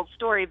the whole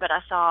story, but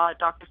I saw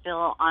Dr.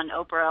 Phil on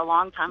Oprah a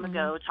long time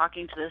ago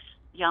talking to this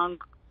young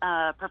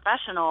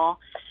professional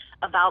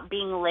about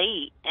being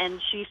late,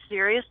 and she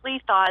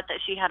seriously thought that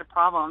she had a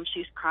problem.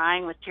 She's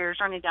crying with tears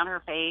running down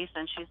her face,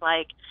 and she's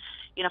like,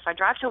 if I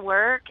drive to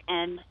work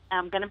and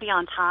I'm going to be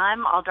on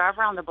time, I'll drive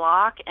around the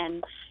block,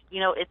 and,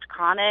 it's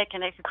chronic,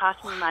 and it could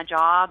cost me my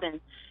job, and,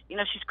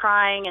 she's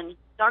crying, and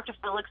Dr.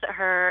 Phil looks at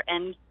her,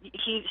 and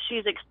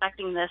she's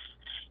expecting this,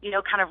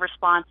 kind of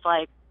response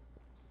like,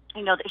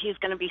 that he's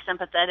going to be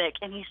sympathetic.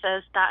 And he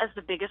says, that is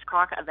the biggest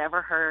crock I've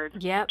ever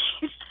heard. Yep.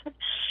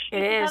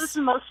 It is. That is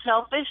the most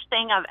selfish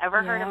thing I've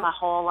ever heard in my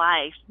whole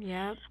life.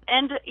 Yep.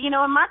 And, in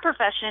my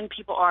profession,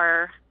 people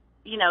are,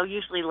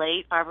 usually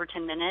late 5 or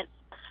 10 minutes.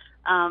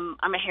 I'm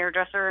a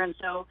hairdresser, and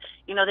so,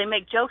 they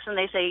make jokes and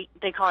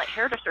they call it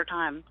hairdresser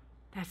time.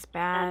 That's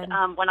bad.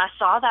 And when I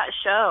saw that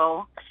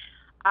show,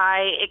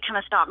 it kind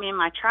of stopped me in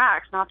my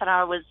tracks. Not that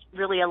I was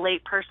really a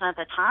late person at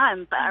the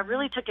time, but I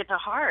really took it to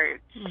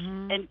heart.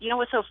 Mm-hmm. And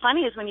what's so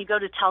funny is when you go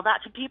to tell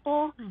that to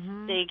people,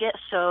 they get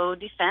so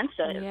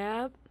defensive.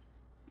 Yep.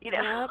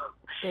 Yep,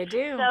 they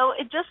do. So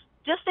it just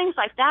things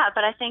like that.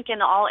 But I think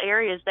in all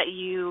areas that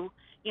you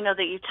you know,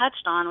 that you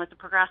touched on with the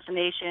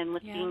procrastination,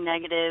 with being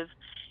negative,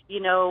 you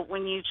know,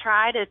 when you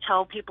try to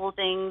tell people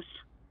things,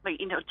 but,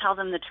 you know, tell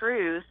them the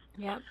truth,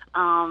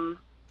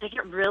 they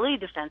get really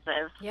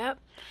defensive. Yep.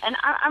 And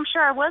I'm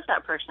sure I was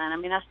that person. I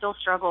mean, I still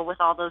struggle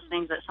with all those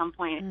things at some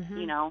point,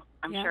 you know,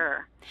 I'm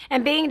sure.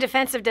 And being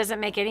defensive doesn't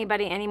make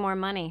anybody any more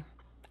money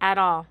at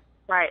all.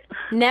 Right.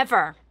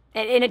 Never.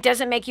 And it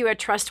doesn't make you a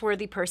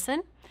trustworthy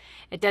person.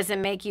 It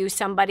doesn't make you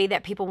somebody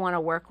that people want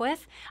to work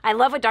with. I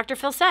love what Dr.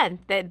 Phil said,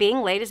 that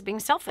being late is being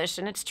selfish,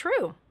 and it's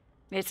true.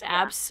 It's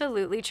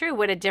absolutely true.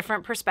 What a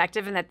different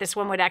perspective, and that this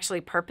one would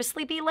actually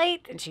purposely be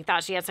late, and she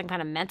thought she had some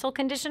kind of mental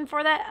condition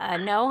for that.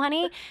 No,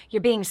 honey,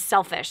 you're being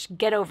selfish.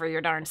 Get over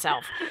your darn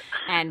self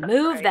and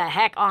move the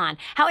heck on.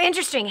 How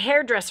interesting,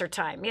 hairdresser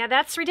time. Yeah,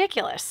 that's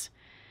ridiculous.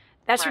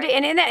 That's ridiculous.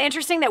 And isn't that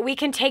interesting that we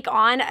can take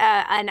on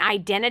an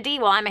identity?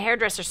 Well, I'm a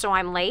hairdresser, so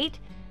I'm late.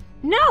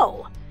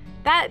 No.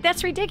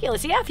 That's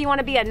ridiculous. Yeah, if you want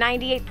to be a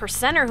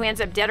 98%er who ends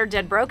up dead or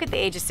dead broke at the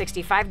age of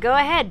 65, go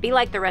ahead. Be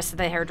like the rest of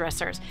the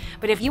hairdressers.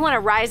 But if you want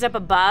to rise up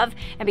above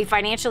and be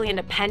financially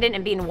independent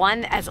and being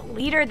one as a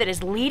leader that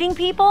is leading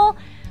people,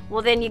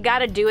 well, then you got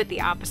to do it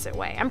the opposite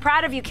way. I'm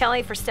proud of you,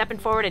 Kelly, for stepping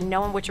forward and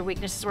knowing what your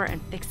weaknesses were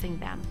and fixing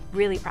them.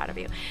 Really proud of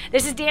you.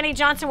 This is Dani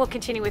Johnson. We'll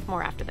continue with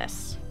more after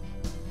this.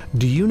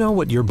 Do you know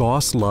what your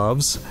boss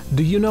loves?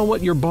 Do you know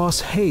what your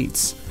boss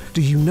hates?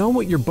 Do you know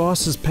what your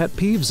boss's pet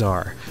peeves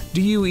are?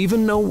 Do you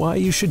even know why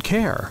you should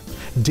care?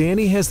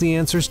 Dani has the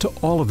answers to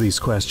all of these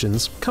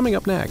questions coming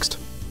up next.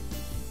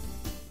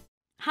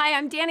 Hi,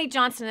 I'm Dani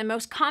Johnson. The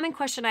most common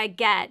question I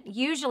get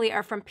usually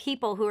are from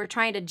people who are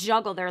trying to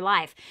juggle their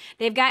life.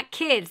 They've got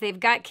kids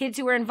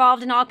who are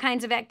involved in all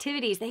kinds of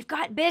activities. They've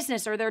got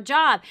business or their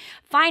job,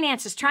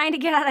 finances, trying to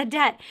get out of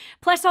debt,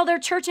 plus all their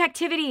church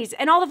activities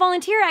and all the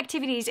volunteer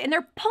activities. And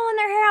they're pulling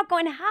their hair out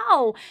going,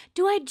 how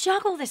do I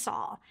juggle this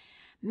all?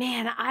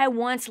 Man, I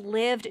once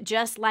lived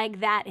just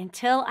like that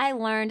until I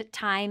learned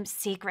Time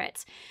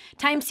Secrets.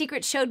 Time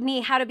Secrets showed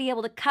me how to be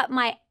able to cut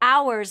my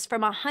hours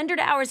from 100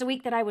 hours a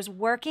week that I was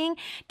working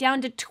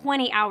down to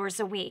 20 hours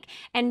a week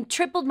and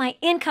tripled my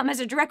income as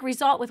a direct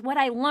result with what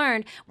I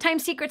learned. Time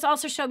Secrets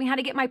also showed me how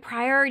to get my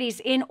priorities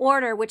in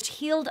order, which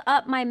healed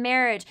up my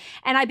marriage.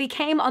 And I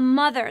became a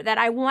mother that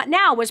I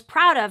was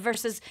proud of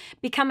versus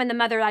becoming the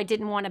mother I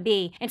didn't want to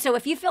be. And so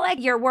if you feel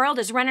like your world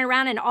is running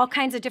around in all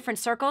kinds of different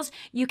circles,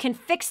 you can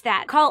fix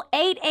that. Call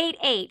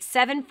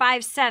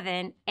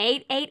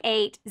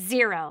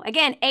 888-757-8880.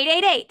 Again,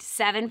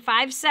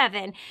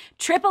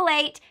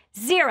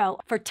 888-757-8880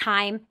 for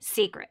Time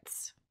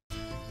Secrets.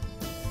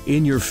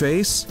 In your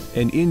face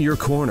and in your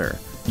corner.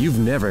 You've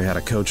never had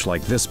a coach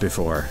like this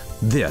before.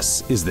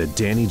 This is the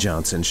Dani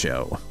Johnson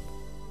Show.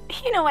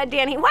 You know what,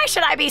 Dani? Why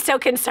should I be so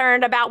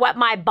concerned about what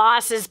my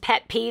boss's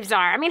pet peeves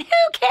are? I mean,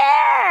 who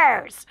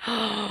cares?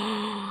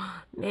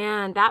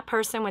 Man, that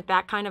person with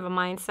that kind of a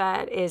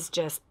mindset is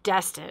just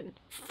destined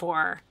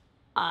for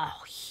a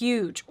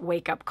huge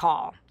wake-up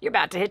call. You're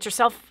about to hit your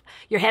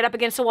head up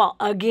against the wall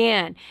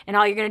again, and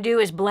all you're going to do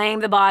is blame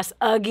the boss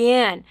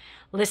again.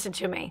 Listen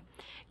to me.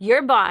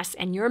 Your boss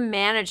and your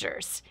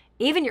managers,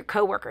 even your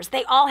coworkers,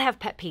 they all have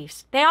pet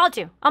peeves. They all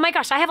do. Oh my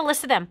gosh, I have a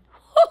list of them.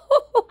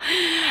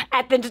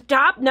 At the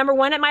top, number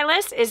one at my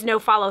list is no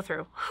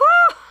follow-through.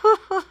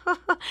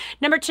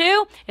 Number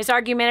two is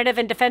argumentative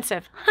and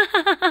defensive.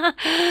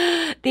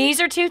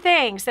 These are two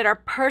things that are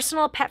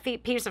personal pet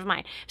peeves of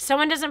mine. If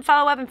someone doesn't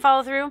follow up and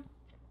follow through,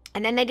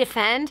 and then they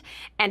defend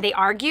and they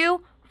argue,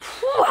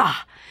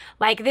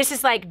 like this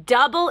is like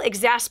double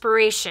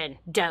exasperation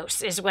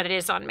dose is what it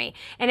is on me.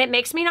 And it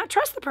makes me not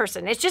trust the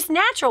person. It's just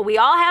natural. We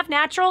all have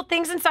natural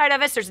things inside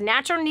of us. There's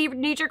natural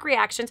knee-jerk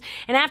reactions,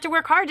 and I have to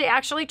work hard to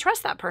actually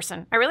trust that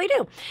person. I really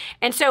do.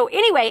 And so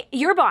anyway,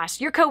 your boss,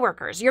 your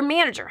coworkers, your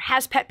manager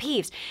has pet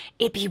peeves.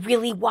 It'd be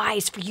really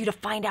wise for you to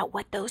find out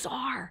what those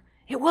are.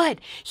 It would.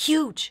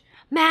 Huge,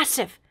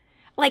 massive.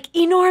 Like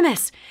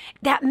enormous.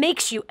 That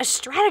makes you a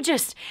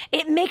strategist.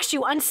 It makes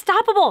you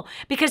unstoppable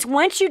because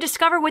once you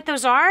discover what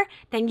those are,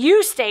 then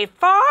you stay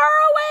far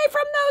away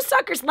from those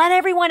suckers. Let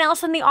everyone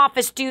else in the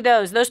office do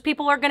those. Those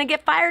people are going to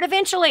get fired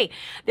eventually.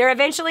 They're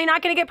eventually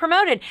not going to get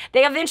promoted.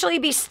 They eventually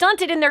be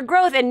stunted in their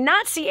growth and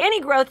not see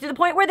any growth to the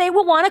point where they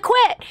will want to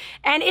quit.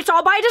 And it's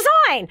all by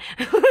design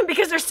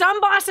because there's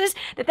some bosses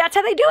that's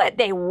how they do it.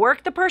 They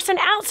work the person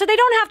out so they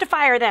don't have to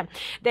fire them.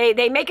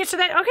 They make it so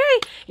that,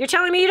 okay, you're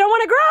telling me you don't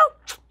want to grow?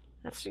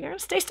 You're going to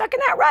stay stuck in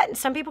that rut. And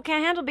some people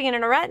can't handle being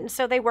in a rut, and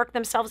so they work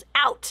themselves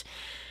out.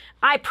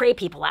 I pray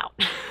people out.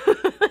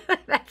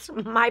 That's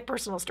my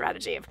personal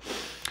strategy of,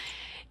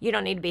 you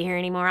don't need to be here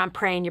anymore. I'm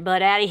praying your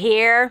butt out of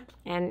here.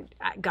 And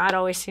God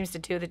always seems to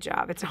do the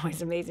job. It's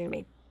always amazing to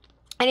me.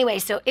 Anyway,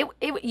 so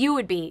you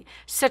would be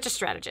such a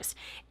strategist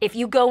if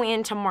you go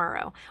in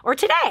tomorrow or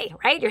today,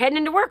 right? You're heading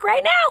into work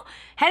right now.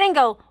 Head and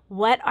go,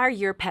 what are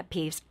your pet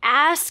peeves?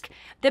 Ask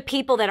the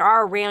people that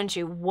are around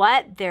you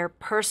what their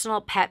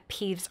personal pet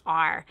peeves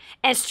are.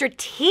 And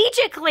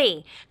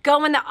strategically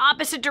go in the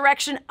opposite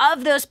direction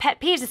of those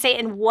pet peeves and say,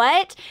 and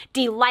what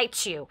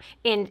delights you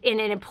in an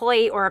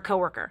employee or a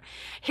coworker?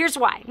 Here's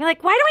why. You're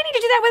like, why do I need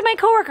to do that with my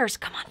coworkers?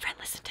 Come on, friend,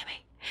 listen to me.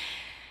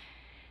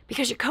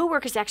 Because your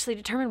coworkers actually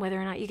determine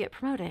whether or not you get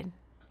promoted.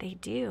 They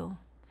do.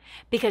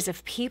 Because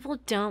if people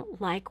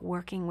don't like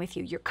working with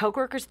you, your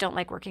coworkers don't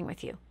like working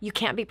with you, you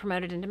can't be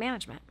promoted into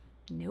management.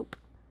 Nope,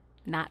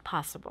 not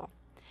possible.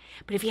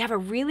 But if you have a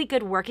really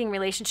good working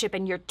relationship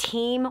and you're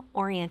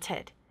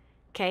team-oriented,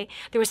 okay?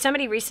 There was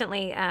somebody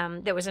recently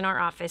that was in our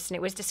office, and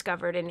it was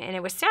discovered, and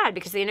it was sad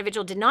because the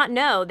individual did not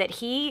know that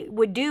he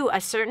would do a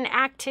certain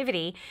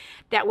activity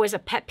that was a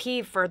pet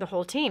peeve for the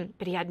whole team,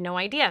 but he had no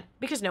idea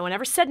because no one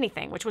ever said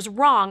anything, which was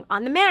wrong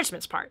on the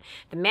management's part.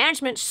 The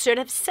management should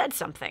have said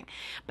something.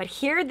 But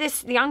here,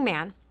 this young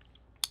man,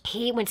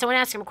 when someone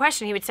asked him a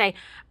question, he would say,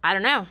 I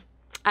don't know.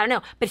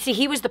 But see,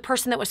 he was the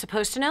person that was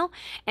supposed to know.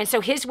 And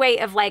so his way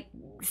of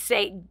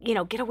say,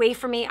 get away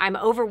from me. I'm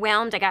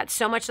overwhelmed. I got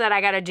so much that I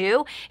got to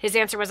do. His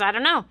answer was, I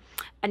don't know.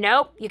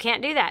 Nope, you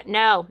can't do that.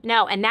 No.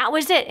 And that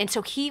was it. And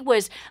so he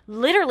was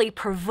literally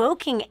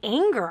provoking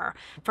anger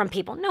from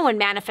people. No one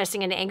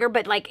manifesting into anger,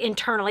 but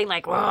internally,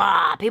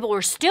 people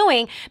were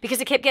stewing because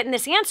he kept getting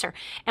this answer.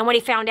 And when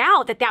he found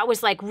out that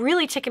was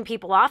really ticking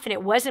people off and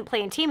it wasn't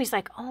playing team, he's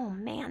like, oh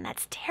man,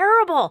 that's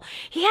terrible.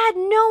 He had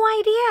no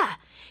idea.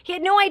 He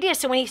had no idea.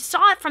 So when he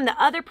saw it from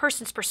the other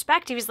person's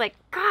perspective, he's like,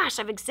 gosh,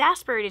 I've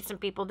exasperated some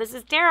people. This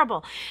is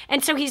terrible.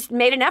 And so he's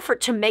made an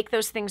effort to make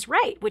those things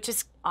right, which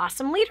is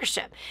awesome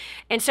leadership.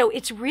 And so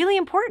it's really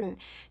important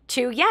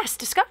to, yes,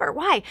 discover.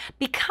 Why?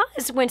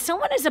 Because when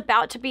someone is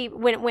about to be,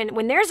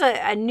 when there's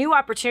a new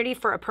opportunity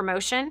for a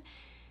promotion,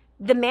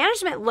 the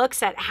management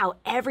looks at how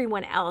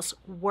everyone else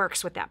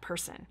works with that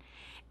person.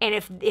 And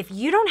if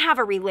you don't have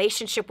a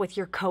relationship with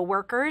your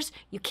coworkers,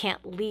 you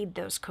can't lead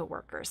those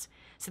coworkers.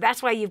 So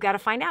that's why you've got to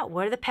find out,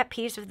 what are the pet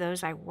peeves of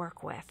those I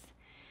work with?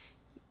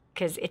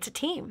 Because it's a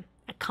team.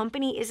 A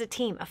company is a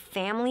team. A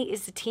family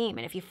is a team.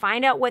 And if you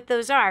find out what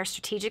those are,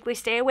 strategically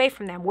stay away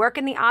from them. Work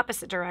in the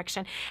opposite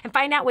direction and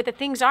find out what the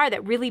things are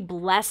that really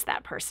bless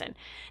that person.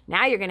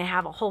 Now you're going to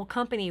have a whole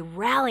company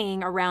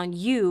rallying around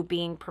you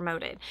being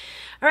promoted.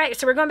 All right,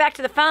 so we're going back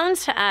to the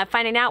phones,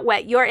 finding out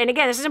what and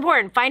again, this is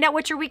important, find out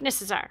what your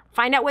weaknesses are.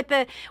 Find out what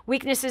the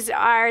weaknesses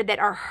are that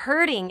are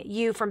hurting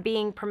you from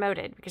being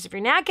promoted. Because if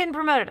you're not getting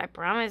promoted, I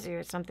promise you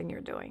it's something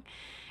you're doing.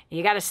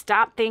 You got to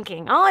stop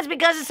thinking, oh, it's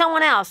because of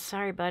someone else.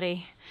 Sorry,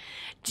 buddy.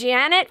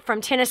 Janet from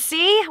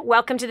Tennessee,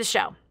 welcome to the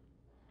show.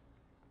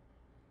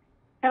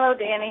 Hello,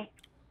 Dani.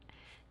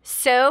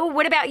 So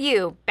what about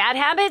you? Bad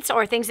habits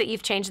or things that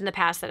you've changed in the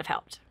past that have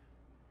helped?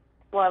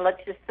 Well,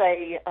 let's just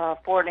say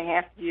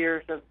 4.5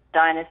 years of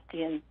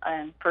dynasty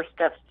and first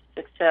steps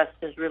to success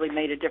has really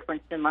made a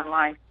difference in my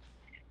life.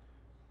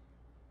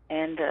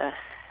 And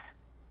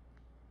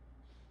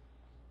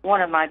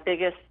one of my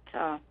biggest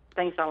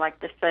things I like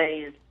to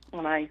say is,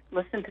 when I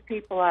listen to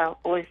people, I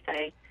always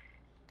say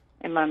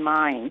in my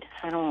mind,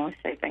 I don't always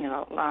say things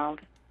out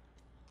loud,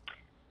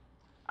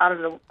 out of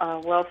the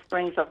well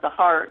springs of the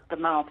heart, the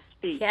mouth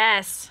speaks.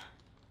 Yes.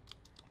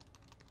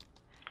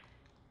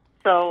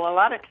 So a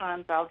lot of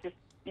times I'll just,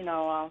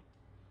 now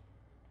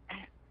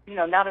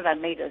that I've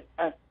made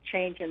a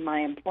change in my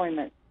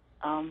employment,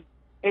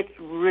 it's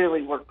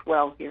really worked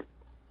well here.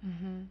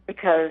 Mm-hmm.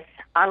 Because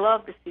I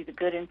love to see the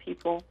good in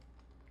people,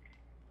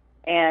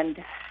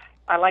 and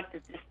I like to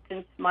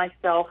distance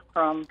myself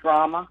from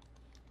drama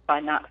by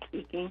not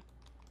speaking.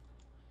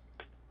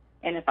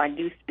 And if I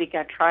do speak,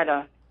 I try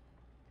to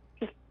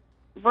just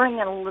bring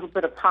in a little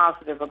bit of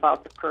positive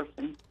about the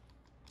person.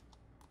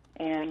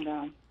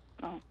 And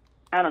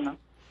I don't know.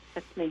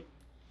 That's me.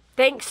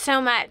 Thanks so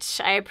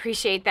much. I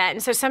appreciate that.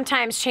 And so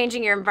sometimes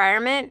changing your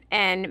environment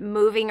and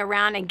moving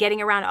around and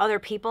getting around other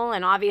people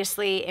and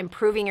obviously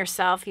improving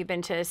yourself. You've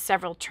been to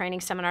several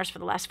training seminars for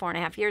the last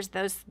 4.5 years.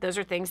 Those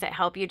are things that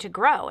help you to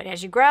grow. And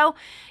as you grow,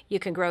 you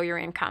can grow your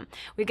income.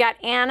 We've got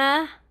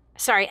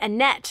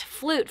Annette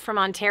Flute from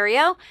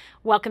Ontario.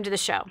 Welcome to the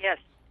show.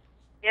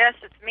 Yes,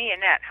 it's me,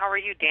 Annette. How are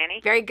you,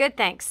 Dani? Very good,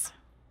 thanks.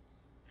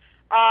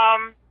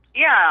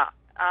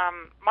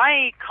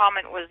 My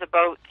comment was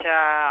about,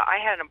 I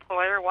had an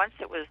employer once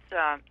that was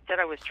said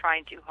I was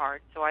trying too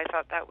hard, so I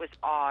thought that was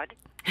odd.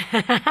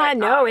 But,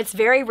 no, it's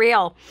very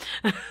real.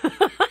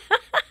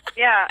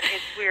 Yeah,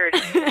 it's weird.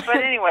 But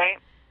anyway,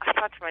 I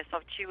thought to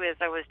myself, gee whiz,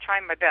 I was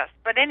trying my best.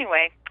 But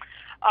anyway.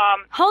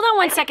 Hold on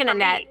one second,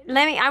 Annette.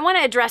 I want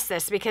to address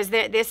this because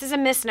this is a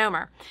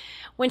misnomer.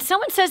 When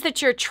someone says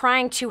that you're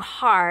trying too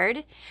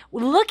hard,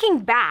 looking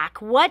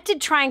back, what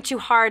did trying too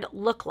hard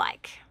look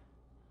like?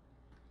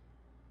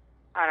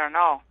 I don't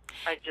know.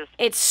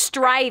 It's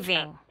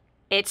striving.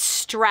 It's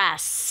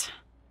stress.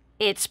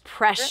 It's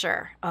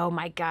pressure. Oh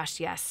my gosh,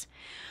 yes.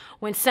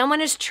 When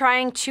someone is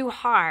trying too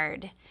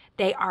hard,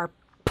 they are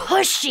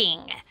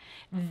pushing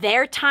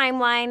their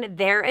timeline,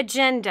 their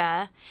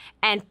agenda,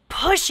 and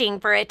pushing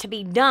for it to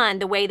be done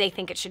the way they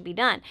think it should be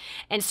done.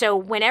 And so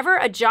whenever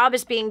a job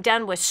is being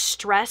done with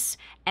stress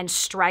and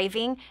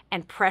striving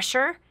and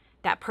pressure,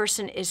 that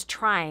person is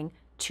trying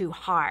too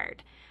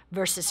hard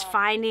versus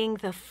finding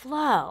the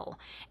flow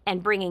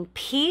and bringing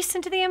peace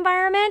into the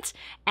environment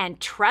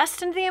and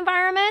trust into the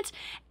environment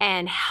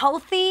and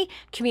healthy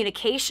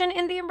communication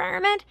in the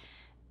environment.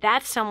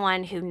 That's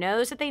someone who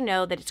knows that they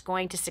know that it's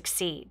going to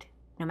succeed.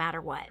 no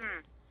matter what.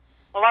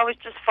 Well, I was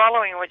just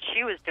following what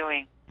she was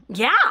doing.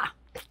 Yeah,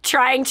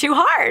 trying too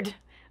hard.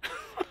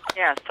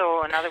 Yeah,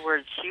 so in other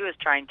words, she was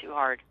trying too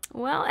hard.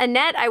 Well,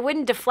 Annette, I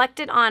wouldn't deflect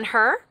it on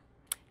her.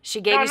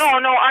 She gave No,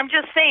 I'm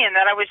just saying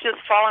that I was just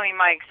following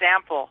my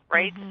example,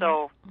 right?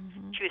 So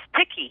she was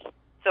picky.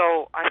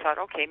 So I thought,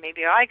 okay,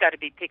 maybe I got to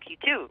be picky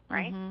too,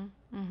 right?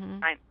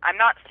 I'm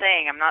not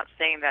saying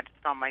that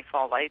it's not my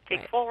fault. I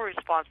take full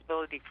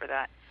responsibility for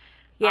that.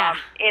 Yeah.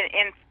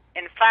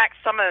 In fact,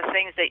 some of the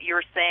things that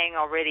you're saying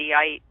already,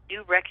 I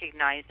do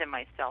recognize in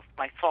myself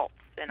my faults,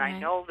 and I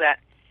know that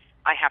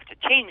I have to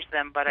change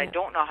them, but I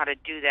don't know how to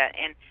do that.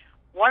 And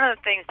one of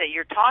the things that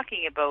you're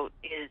talking about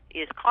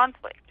is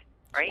conflict,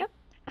 right? Yep.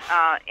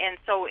 And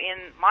so in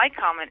my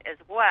comment as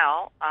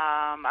well,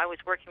 I was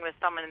working with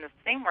someone in the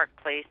same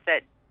workplace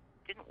that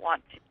didn't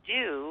want to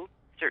do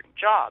certain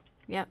jobs.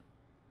 Yep.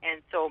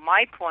 And so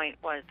my point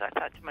was, I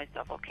thought to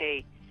myself,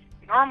 okay,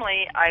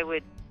 normally I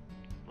would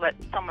let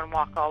someone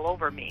walk all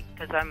over me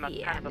because I'm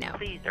kind of a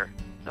pleaser.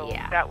 So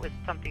that was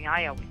something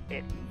I always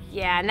did.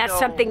 Yeah, and that's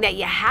something that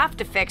you have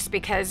to fix,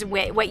 because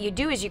what you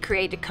do is you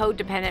create a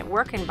codependent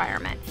work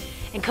environment.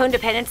 And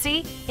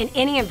codependency in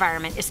any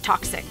environment is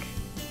toxic.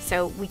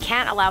 So we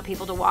can't allow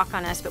people to walk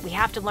on us, but we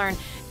have to learn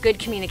good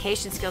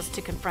communication skills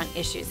to confront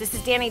issues. This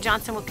is Dani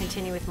Johnson. We'll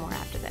continue with more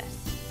after this.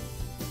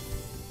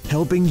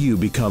 Helping you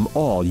become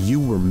all you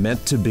were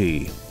meant to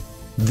be.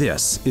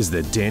 This is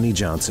the Dani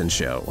Johnson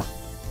Show.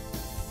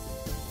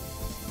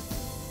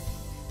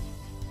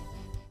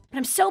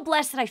 I'm so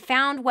blessed that I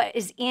found what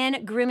is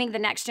in Grooming the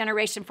Next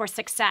Generation for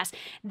Success.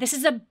 This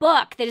is a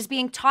book that is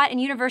being taught in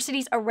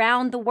universities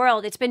around the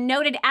world. It's been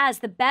noted as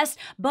the best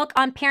book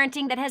on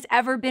parenting that has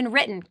ever been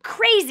written.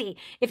 Crazy,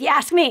 if you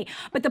ask me.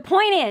 But the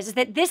point is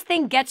that this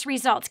thing gets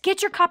results.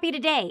 Get your copy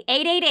today,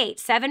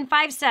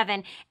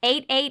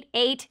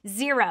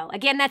 888-757-8880.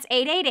 Again, that's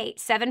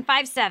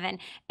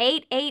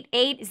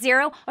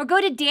 888-757-8880. Or go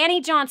to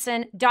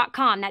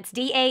DaniJohnson.com. That's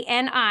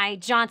DANI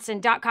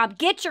Johnson.com.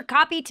 Get your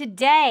copy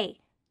today.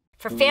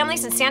 For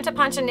families in Santa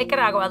Pancha,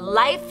 Nicaragua,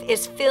 life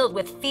is filled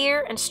with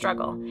fear and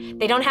struggle.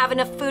 They don't have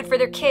enough food for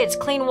their kids,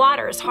 clean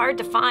water is hard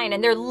to find,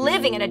 and they're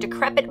living in a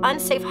decrepit,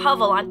 unsafe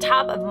hovel on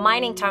top of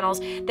mining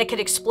tunnels that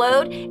could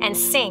explode and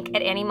sink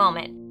at any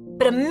moment.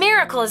 But a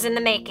miracle is in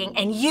the making,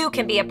 and you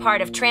can be a part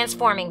of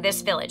transforming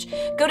this village.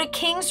 Go to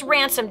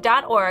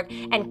kingsransom.org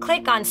and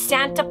click on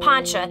Santa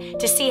Pancha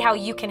to see how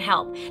you can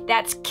help.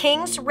 That's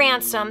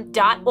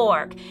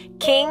kingsransom.org,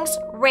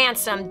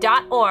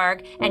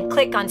 kingsransom.org, and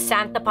click on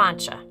Santa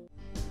Pancha.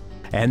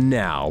 And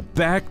now,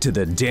 back to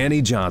the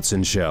Dani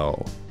Johnson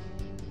Show.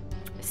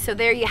 So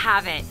there you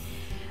have it.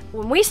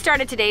 When we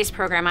started today's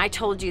program, I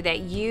told you that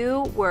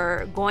you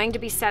were going to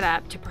be set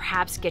up to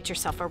perhaps get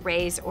yourself a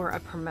raise or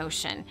a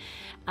promotion.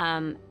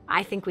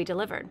 I think we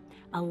delivered.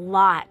 A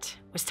lot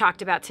was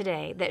talked about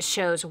today that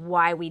shows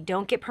why we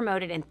don't get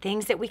promoted and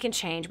things that we can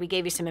change. We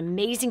gave you some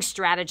amazing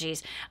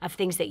strategies of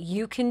things that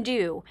you can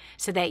do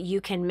so that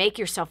you can make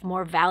yourself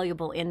more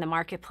valuable in the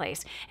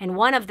marketplace. And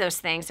one of those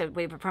things that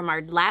from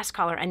our last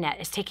caller, Annette,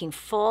 is taking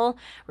full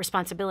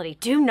responsibility.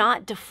 Do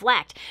not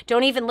deflect.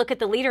 Don't even look at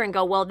the leader and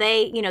go, well,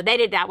 they did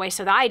it that way,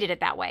 so I did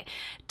it that way.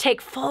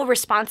 Take full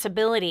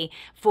responsibility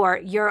for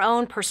your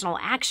own personal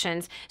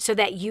actions so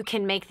that you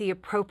can make the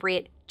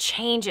appropriate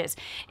changes.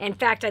 In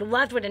fact, I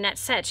loved what Annette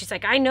said. She's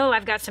like, I know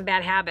I've got some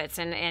bad habits,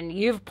 and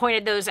you've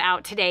pointed those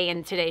out today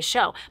in today's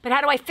show, but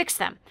how do I fix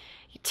them?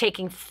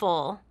 Taking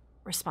full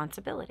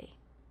responsibility.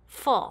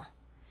 Full.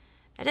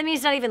 That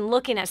means not even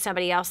looking at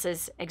somebody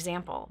else's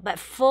example, but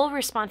full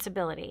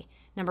responsibility,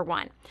 number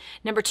one.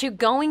 Number two,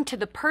 going to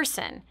the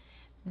person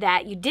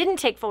that you didn't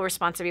take full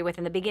responsibility with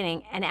in the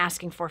beginning and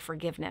asking for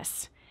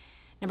forgiveness.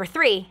 Number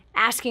three,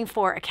 asking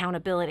for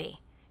accountability.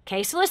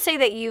 Okay, so let's say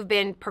that you've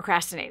been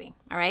procrastinating,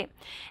 all right?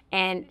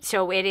 And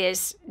so it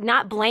is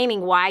not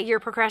blaming why you're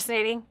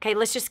procrastinating. Okay,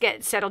 let's just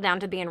get settled down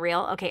to being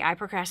real. Okay, I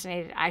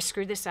procrastinated, I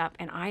screwed this up,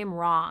 and I am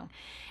wrong.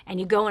 And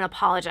you go and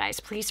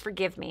apologize. Please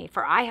forgive me,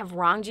 for I have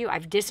wronged you,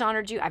 I've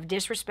dishonored you, I've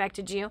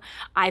disrespected you,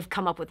 I've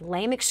come up with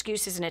lame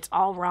excuses, and it's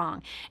all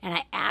wrong. And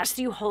I ask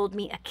you hold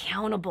me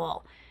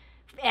accountable.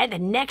 And the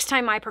next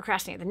time I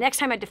procrastinate, the next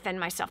time I defend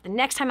myself, the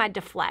next time I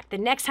deflect, the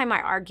next time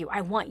I argue,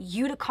 I want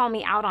you to call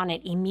me out on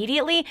it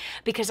immediately,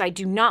 because I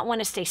do not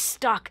want to stay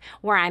stuck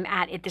where I'm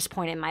at this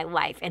point in my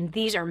life. And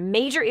these are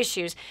major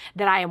issues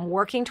that I am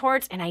working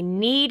towards, and I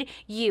need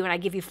you, and I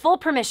give you full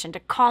permission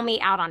to call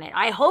me out on it.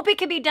 I hope it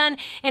can be done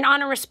in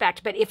honor and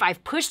respect, but if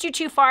I've pushed you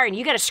too far and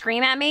you got to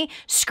scream at me,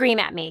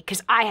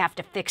 because I have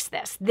to fix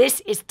this.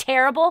 This is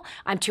terrible.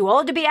 I'm too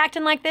old to be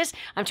acting like this.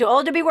 I'm too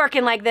old to be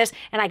working like this,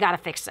 and I got to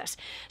fix this.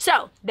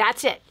 So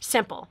that's it.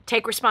 Simple.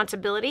 Take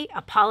responsibility,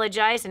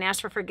 apologize, and ask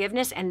for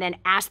forgiveness, and then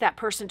ask that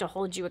person to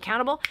hold you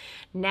accountable.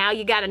 Now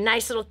you got a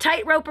nice little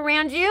tightrope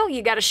around you.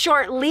 You got a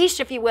short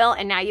leash, if you will,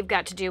 and now you've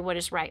got to do what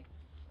is right.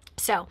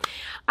 So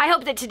I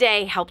hope that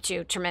today helped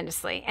you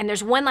tremendously. And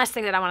there's one last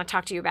thing that I want to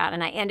talk to you about,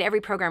 and I end every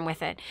program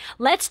with it.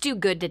 Let's do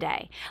good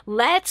today.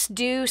 Let's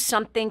do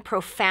something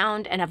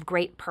profound and of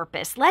great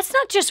purpose. Let's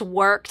not just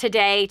work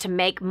today to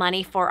make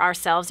money for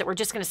ourselves that we're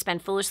just going to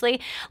spend foolishly.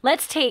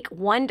 Let's take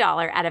 $1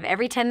 out of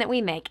every 10 that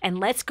we make, and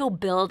let's go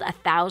build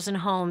 1,000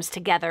 homes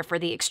together for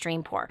the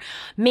extreme poor.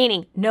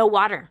 Meaning no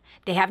water.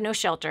 They have no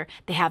shelter.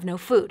 They have no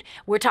food.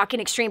 We're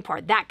talking extreme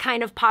poor. That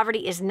kind of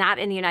poverty is not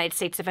in the United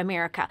States of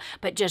America,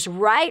 but just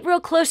right real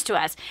close to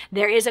us,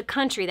 there is a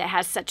country that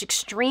has such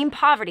extreme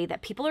poverty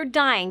that people are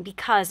dying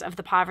because of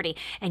the poverty.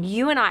 And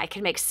you and I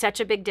can make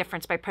such a big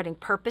difference by putting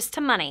purpose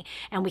to money,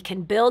 and we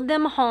can build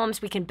them homes,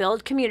 we can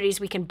build communities,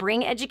 we can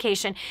bring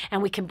education,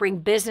 and we can bring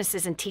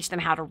businesses and teach them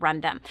how to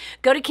run them.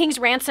 Go to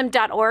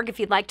kingsransom.org if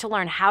you'd like to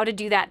learn how to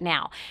do that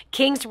now.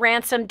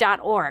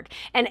 kingsransom.org.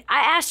 And I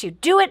ask you,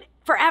 do it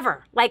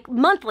forever, like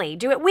monthly,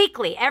 do it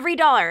weekly. For every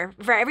dollar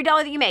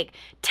that you make,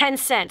 10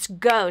 cents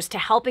goes to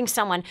helping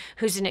someone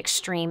who's in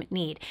extreme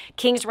need.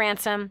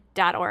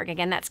 kingsransom.org.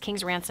 Again, that's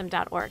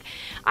kingsransom.org.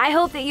 I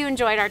hope that you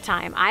enjoyed our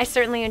time. I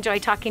certainly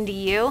enjoyed talking to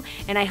you,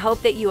 and I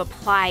hope that you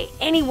apply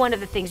any one of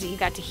the things that you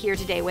got to hear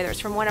today, whether it's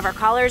from one of our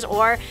callers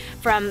or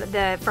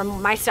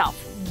from myself.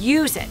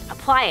 Use it,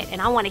 apply it,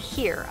 and I want to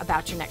hear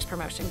about your next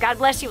promotion. God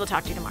bless you. We'll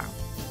talk to you tomorrow.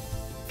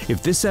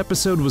 If this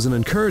episode was an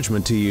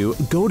encouragement to you,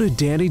 go to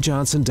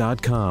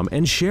DaniJohnson.com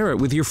and share it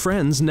with your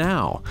friends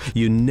now.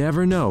 You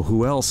never know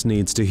who else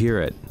needs to hear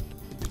it.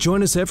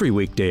 Join us every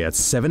weekday at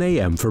 7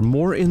 a.m. for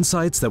more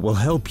insights that will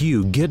help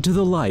you get to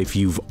the life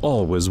you've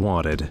always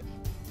wanted.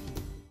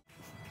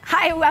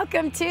 Hi,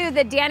 welcome to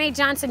the Dani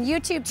Johnson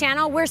YouTube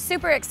channel. We're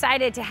super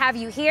excited to have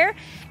you here.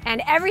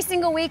 And every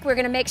single week, we're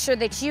going to make sure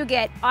that you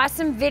get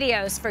awesome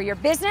videos for your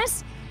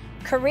business,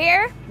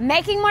 career,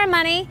 making more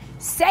money,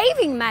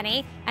 saving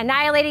money,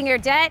 annihilating your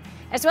debt,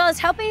 as well as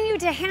helping you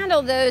to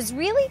handle those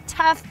really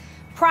tough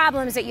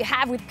problems that you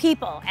have with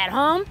people at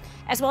home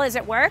as well as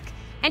at work,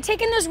 and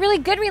taking those really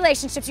good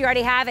relationships you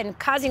already have and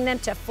causing them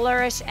to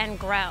flourish and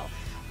grow.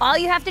 All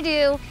you have to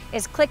do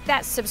is click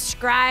that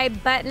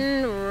subscribe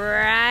button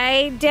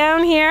right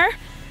down here.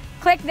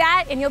 Click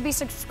that and you'll be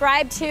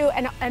subscribed to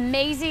an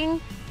amazing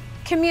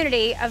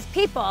community of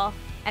people,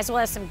 as well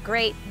as some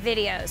great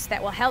videos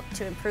that will help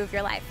to improve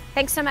your life.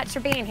 Thanks so much for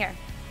being here.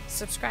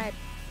 Subscribe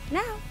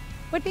now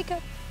would be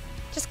good.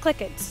 Just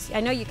click it.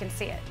 I know you can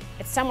see it.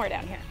 It's somewhere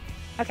down here.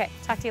 Okay,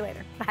 talk to you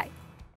later. Bye.